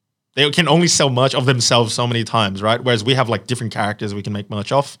can only sell merch of themselves so many times, right? Whereas we have like different characters we can make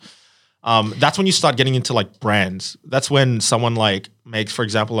merch off. That's when you start getting into like brands. That's when someone like makes, for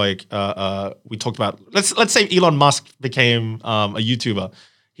example, like we talked about, let's say Elon Musk became a YouTuber.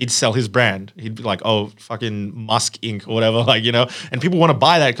 He'd sell his brand. He'd be like, oh, fucking Musk Inc. or whatever, like, and people want to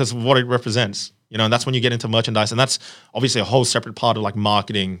buy that because of what it represents. And that's when you get into merchandise. And that's obviously a whole separate part of like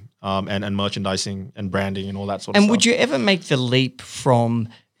marketing and merchandising and branding and all that sort of stuff. And would you ever make the leap from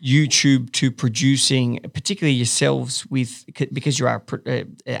YouTube to producing, particularly yourselves because you are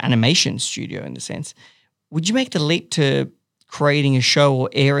an animation studio in the sense, would you make the leap to creating a show or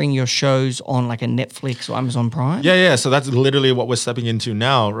airing your shows on like a Netflix or Amazon Prime? Yeah. So that's literally what we're stepping into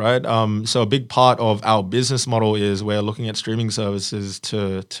now, right? So a big part of our business model is we're looking at streaming services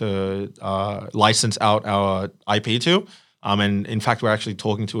to license out our IP to. And in fact, we're actually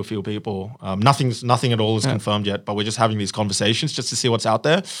talking to a few people. Nothing at all is confirmed yet, but we're just having these conversations just to see what's out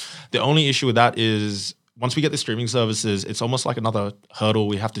there. The only issue with that is once we get the streaming services, it's almost like another hurdle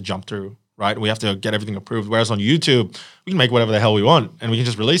we have to jump through. Right, we have to get everything approved. Whereas on YouTube, we can make whatever the hell we want and we can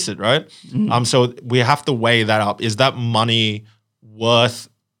just release it, right? So we have to weigh that up. Is that money worth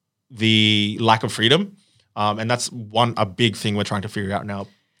the lack of freedom? And that's a big thing we're trying to figure out now.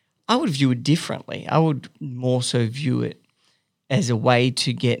 I would view it differently. I would more so view it as a way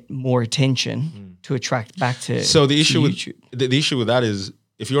to get more attention to attract back to. So the issue with YouTube. the issue with that is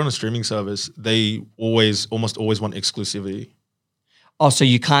if you're on a streaming service, they almost always want exclusivity. Oh, so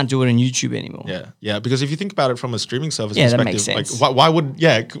you can't do it on YouTube anymore? Yeah. Because if you think about it from a streaming service that perspective, makes sense. like why would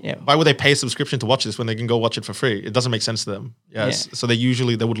they pay a subscription to watch this when they can go watch it for free? It doesn't make sense to them. So they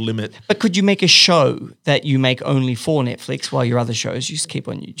would limit. But could you make a show that you make only for Netflix while your other shows you just keep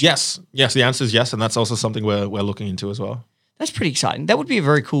on YouTube? Yes. The answer is yes, and that's also something we're looking into as well. That's pretty exciting. That would be a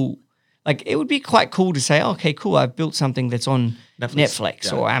very cool. Like it would be quite cool to say, okay, cool, I've built something that's on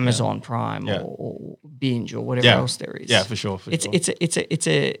Netflix or Amazon Prime or Binge or whatever else there is. Yeah, for sure. It's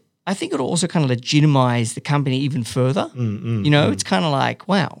a. I think it'll also kind of legitimize the company even further. It's kind of like,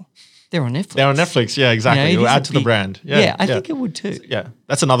 wow, they're on Netflix. They're on Netflix, yeah, exactly. It'll add to the brand. I think it would too. Yeah,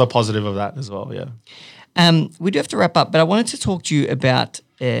 that's another positive of that as well, yeah. We do have to wrap up, but I wanted to talk to you about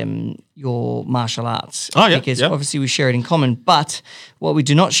your martial arts. Because obviously we share it in common, but what we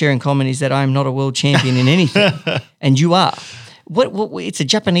do not share in common is that I am not a world champion in anything, and you are. What? It's a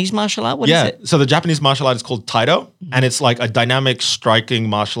Japanese martial art? What is it? So the Japanese martial art is called Taido, and it's like a dynamic striking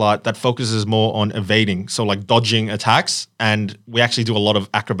martial art that focuses more on evading, so like dodging attacks, and we actually do a lot of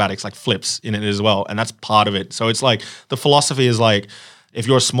acrobatics, like flips in it as well, and that's part of it. So it's like the philosophy is like if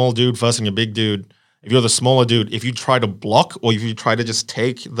you're a small dude versing a big dude, if you're the smaller dude, if you try to block or if you try to just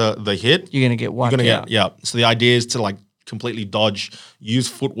take the hit, you're going to get wiped out. So the idea is to like completely dodge, use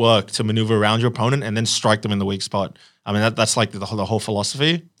footwork to maneuver around your opponent and then strike them in the weak spot. I mean, that's like the whole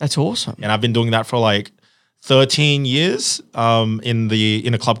philosophy. That's awesome. And I've been doing that for like 13 years in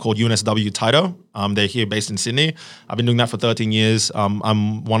a club called UNSW Taido. They're here based in Sydney. I've been doing that for 13 years.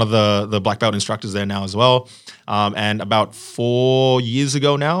 I'm one of the black belt instructors there now as well. And about 4 years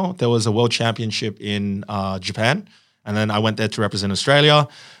ago now, there was a world championship in Japan. And then I went there to represent Australia.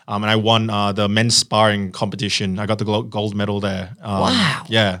 And I won the men's sparring competition. I got the gold medal there. Wow.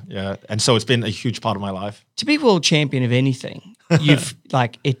 Yeah. And so it's been a huge part of my life. To be world champion of anything,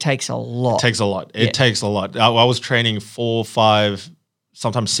 it takes a lot. It takes a lot. I was training 4, 5,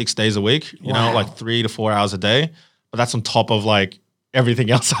 sometimes 6 days a week, like 3 to 4 hours a day. but that's on top of like everything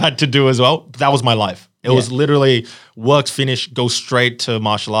else I had to do as well. That was my life. It was literally work, finish, go straight to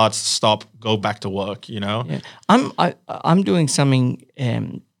martial arts, stop, go back to work, you know? Yeah. I'm doing something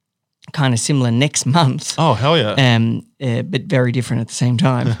kind of similar next month. Oh, hell yeah. But very different at the same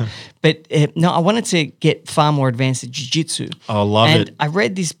time. But no, I wanted to get far more advanced at jiu-jitsu. Oh, love and it. I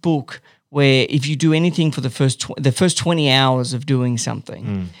read this book where if you do anything for the first 20 hours of doing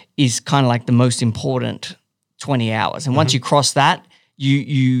something is kind of like the most important 20 hours. And once you cross that,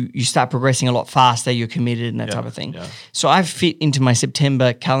 you start progressing a lot faster, you're committed and that type of thing. Yeah. So I've fit into my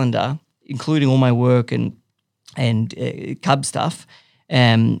September calendar, including all my work and Cub stuff,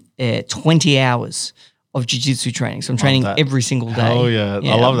 20 hours of jiu-jitsu training. So I'm training every single day. Oh yeah,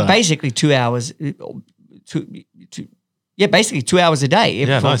 I love that. Basically 2 hours, basically 2 hours a day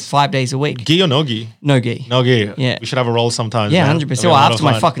for 5 days a week. Gi or no gi? No gi. No gi. Yeah. We should have a roll sometimes. Yeah, man. 100%. Well, after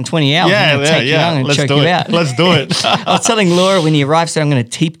my fucking 20 hours, I'm going to take you down and choke you out. Let's do it. I was telling Laura when he arrives, I'm going to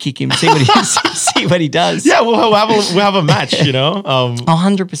teep kick him, see what he does. Yeah, we'll have a match, you know?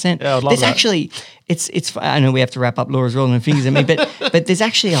 100%. Yeah, I'd love there's that. actually, it's. I know we have to wrap up. Laura's rolling her fingers at me, but there's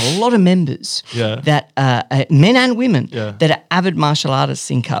actually a lot of members that men and women that are avid martial artists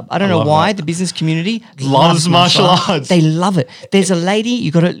in Cub. I don't know why the business community Loves martial arts. They love it. There's a lady,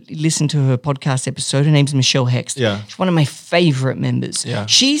 you got to listen to her podcast episode. Her name's Michelle Hext. Yeah. She's one of my favorite members. Yeah.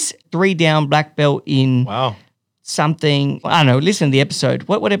 She's 3 down black belt in something. I don't know. Listen to the episode.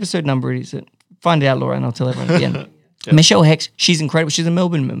 What episode number is it? Find out, Laura, and I'll tell everyone at the end. Michelle Hex, she's incredible. She's a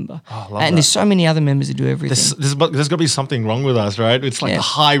Melbourne member. Oh, and there's so many other members who do everything. There's got to be something wrong with us, right? It's like a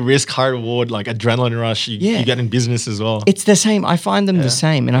high risk, high reward, like adrenaline rush you get in business as well. It's the same. I find them the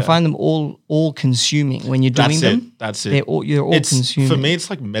same, and I find them all consuming when you're doing them. That's it. You're all consuming. For me,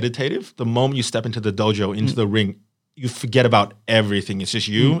 it's like meditative. The moment you step into the dojo, into the ring, you forget about everything. It's just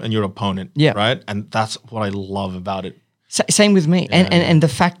you and your opponent, right? And that's what I love about it. Same with me. And the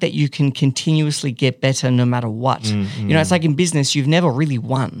fact that you can continuously get better no matter what. You know, it's like in business, you've never really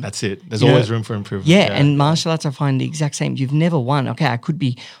won. That's it. There's always room for improvement. Yeah, and martial arts, I find the exact same. You've never won. Okay, I could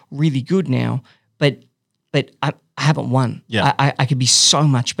be really good now, but I haven't won. Yeah. I could be so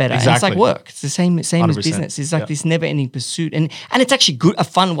much better. Exactly. And it's like work. It's the same as 100%. business. It's like this never-ending pursuit. And it's actually a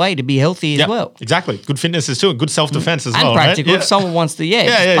fun way to be healthy as well. Exactly. Good fitness is too. Good self-defense as and well, practical. right? If someone wants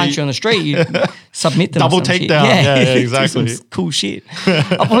to, punch you on the street, you submit them. Double or some shit. takedown. Yeah, Do exactly. some cool shit.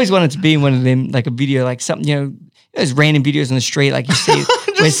 I've always wanted to be in one of them, like a video, like something, you know, those random videos on the street, like you see,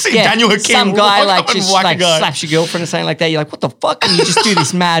 Daniel Hakim some guy walk up and whack a guy. slaps your girlfriend or something like that. You're like, what the fuck? And you just do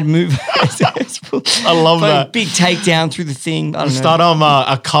this mad move. I love that. Big takedown through the thing. I don't know. Start on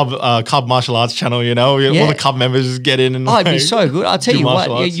a Cub martial arts channel, you know? All the Cub members just get in and it'd be so good. I'll tell you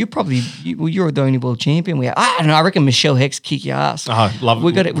what, you're probably you're the only world champion. I don't know. I reckon Michelle Hex kick your ass.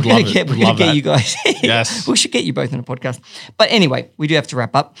 We got to get you guys. Yes, we should get you both on a podcast. But anyway, we do have to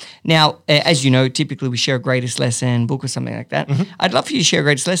wrap up now. As you know, typically we share a greatest lesson book or something like that. I'd love for you to share a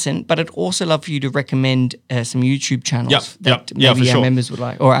greatest lesson, but I'd also love for you to recommend some YouTube channels that maybe our members would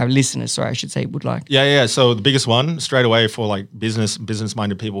like, or our listeners, sorry, I should say, would like. Yeah. So the biggest one straight away for like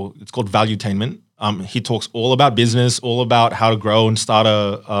business-minded people, it's called Valuetainment. He talks all about business, all about how to grow and start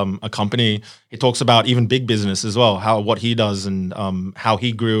a company. He talks about even big business as well, what he does and how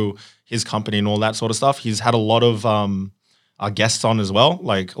he grew his company and all that sort of stuff. He's had a lot of our guests on as well,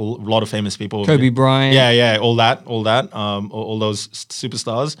 like a lot of famous people. Kobe Bryant. Yeah, all those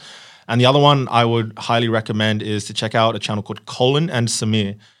superstars. And the other one I would highly recommend is to check out a channel called Colin and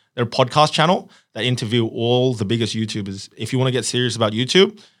Samir. They're a podcast channel that interview all the biggest YouTubers. If you want to get serious about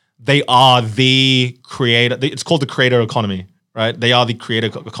YouTube, they are the creator. It's called the creator economy, right? They are the creator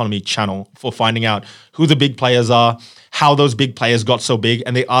economy channel for finding out who the big players are, how those big players got so big,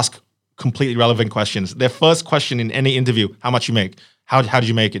 and they ask completely relevant questions. Their first question in any interview: how much you make? How did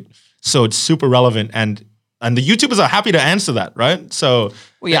you make it? So it's super relevant, and the YouTubers are happy to answer that, right? So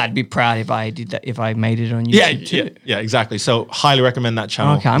I'd be proud if I did that, if I made it on YouTube too. Yeah, exactly. So highly recommend that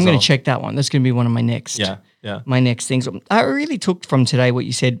channel. Okay, I'm going to check that one. That's going to be one of my next. My next things. I really took from today what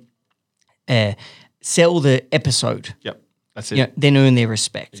you said. Sell the episode. Yep, that's it. You know, then earn their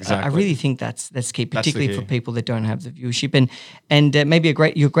respect. Exactly. I really think that's key, particularly for people that don't have the viewership. And maybe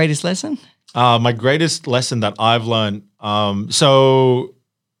your greatest lesson. My greatest lesson that I've learned.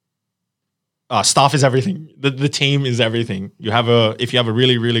 Staff is everything. The team is everything. If you have a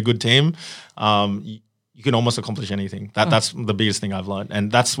really, really good team, you can almost accomplish anything. That's the biggest thing I've learned.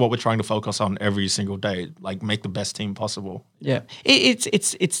 And that's what we're trying to focus on every single day, like make the best team possible. Yeah.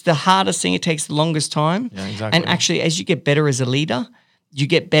 It's the hardest thing. It takes the longest time. Yeah, exactly. And actually, as you get better as a leader, you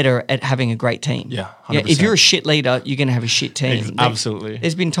get better at having a great team. Yeah, If 100%. you're a shit leader, you're going to have a shit team. Absolutely.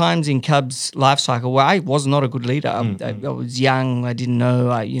 There's been times in Cubs' life cycle where I was not a good leader. I was young. I didn't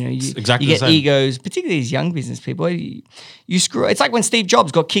know. You exactly you the get same. egos, particularly as young business people. You screw. It's like when Steve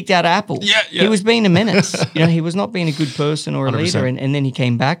Jobs got kicked out of Apple. Yeah. He was being a menace. He was not being a good person or a 100%. leader. And then he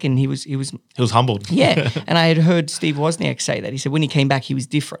came back and he was He was humbled. yeah. And I had heard Steve Wozniak say that. He said when he came back, he was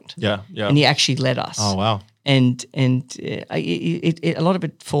different. Yeah. And he actually led us. Oh, wow. And a lot of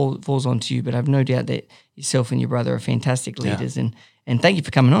it falls onto you, but I've no doubt that yourself and your brother are fantastic leaders. And thank you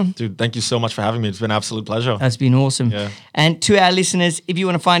for coming on. Dude, thank you so much for having me. It's been an absolute pleasure. That's been awesome. Yeah. And to our listeners, if you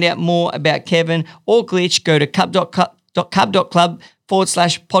want to find out more about Kevin or Glitch, go to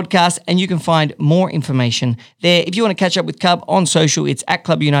cub.club/podcast and you can find more information there. If you want to catch up with Cub on social, it's at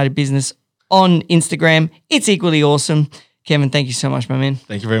Club United Business on Instagram. It's equally awesome. Kevin, thank you so much, my man.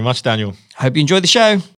 Thank you very much, Daniel. Hope you enjoyed the show.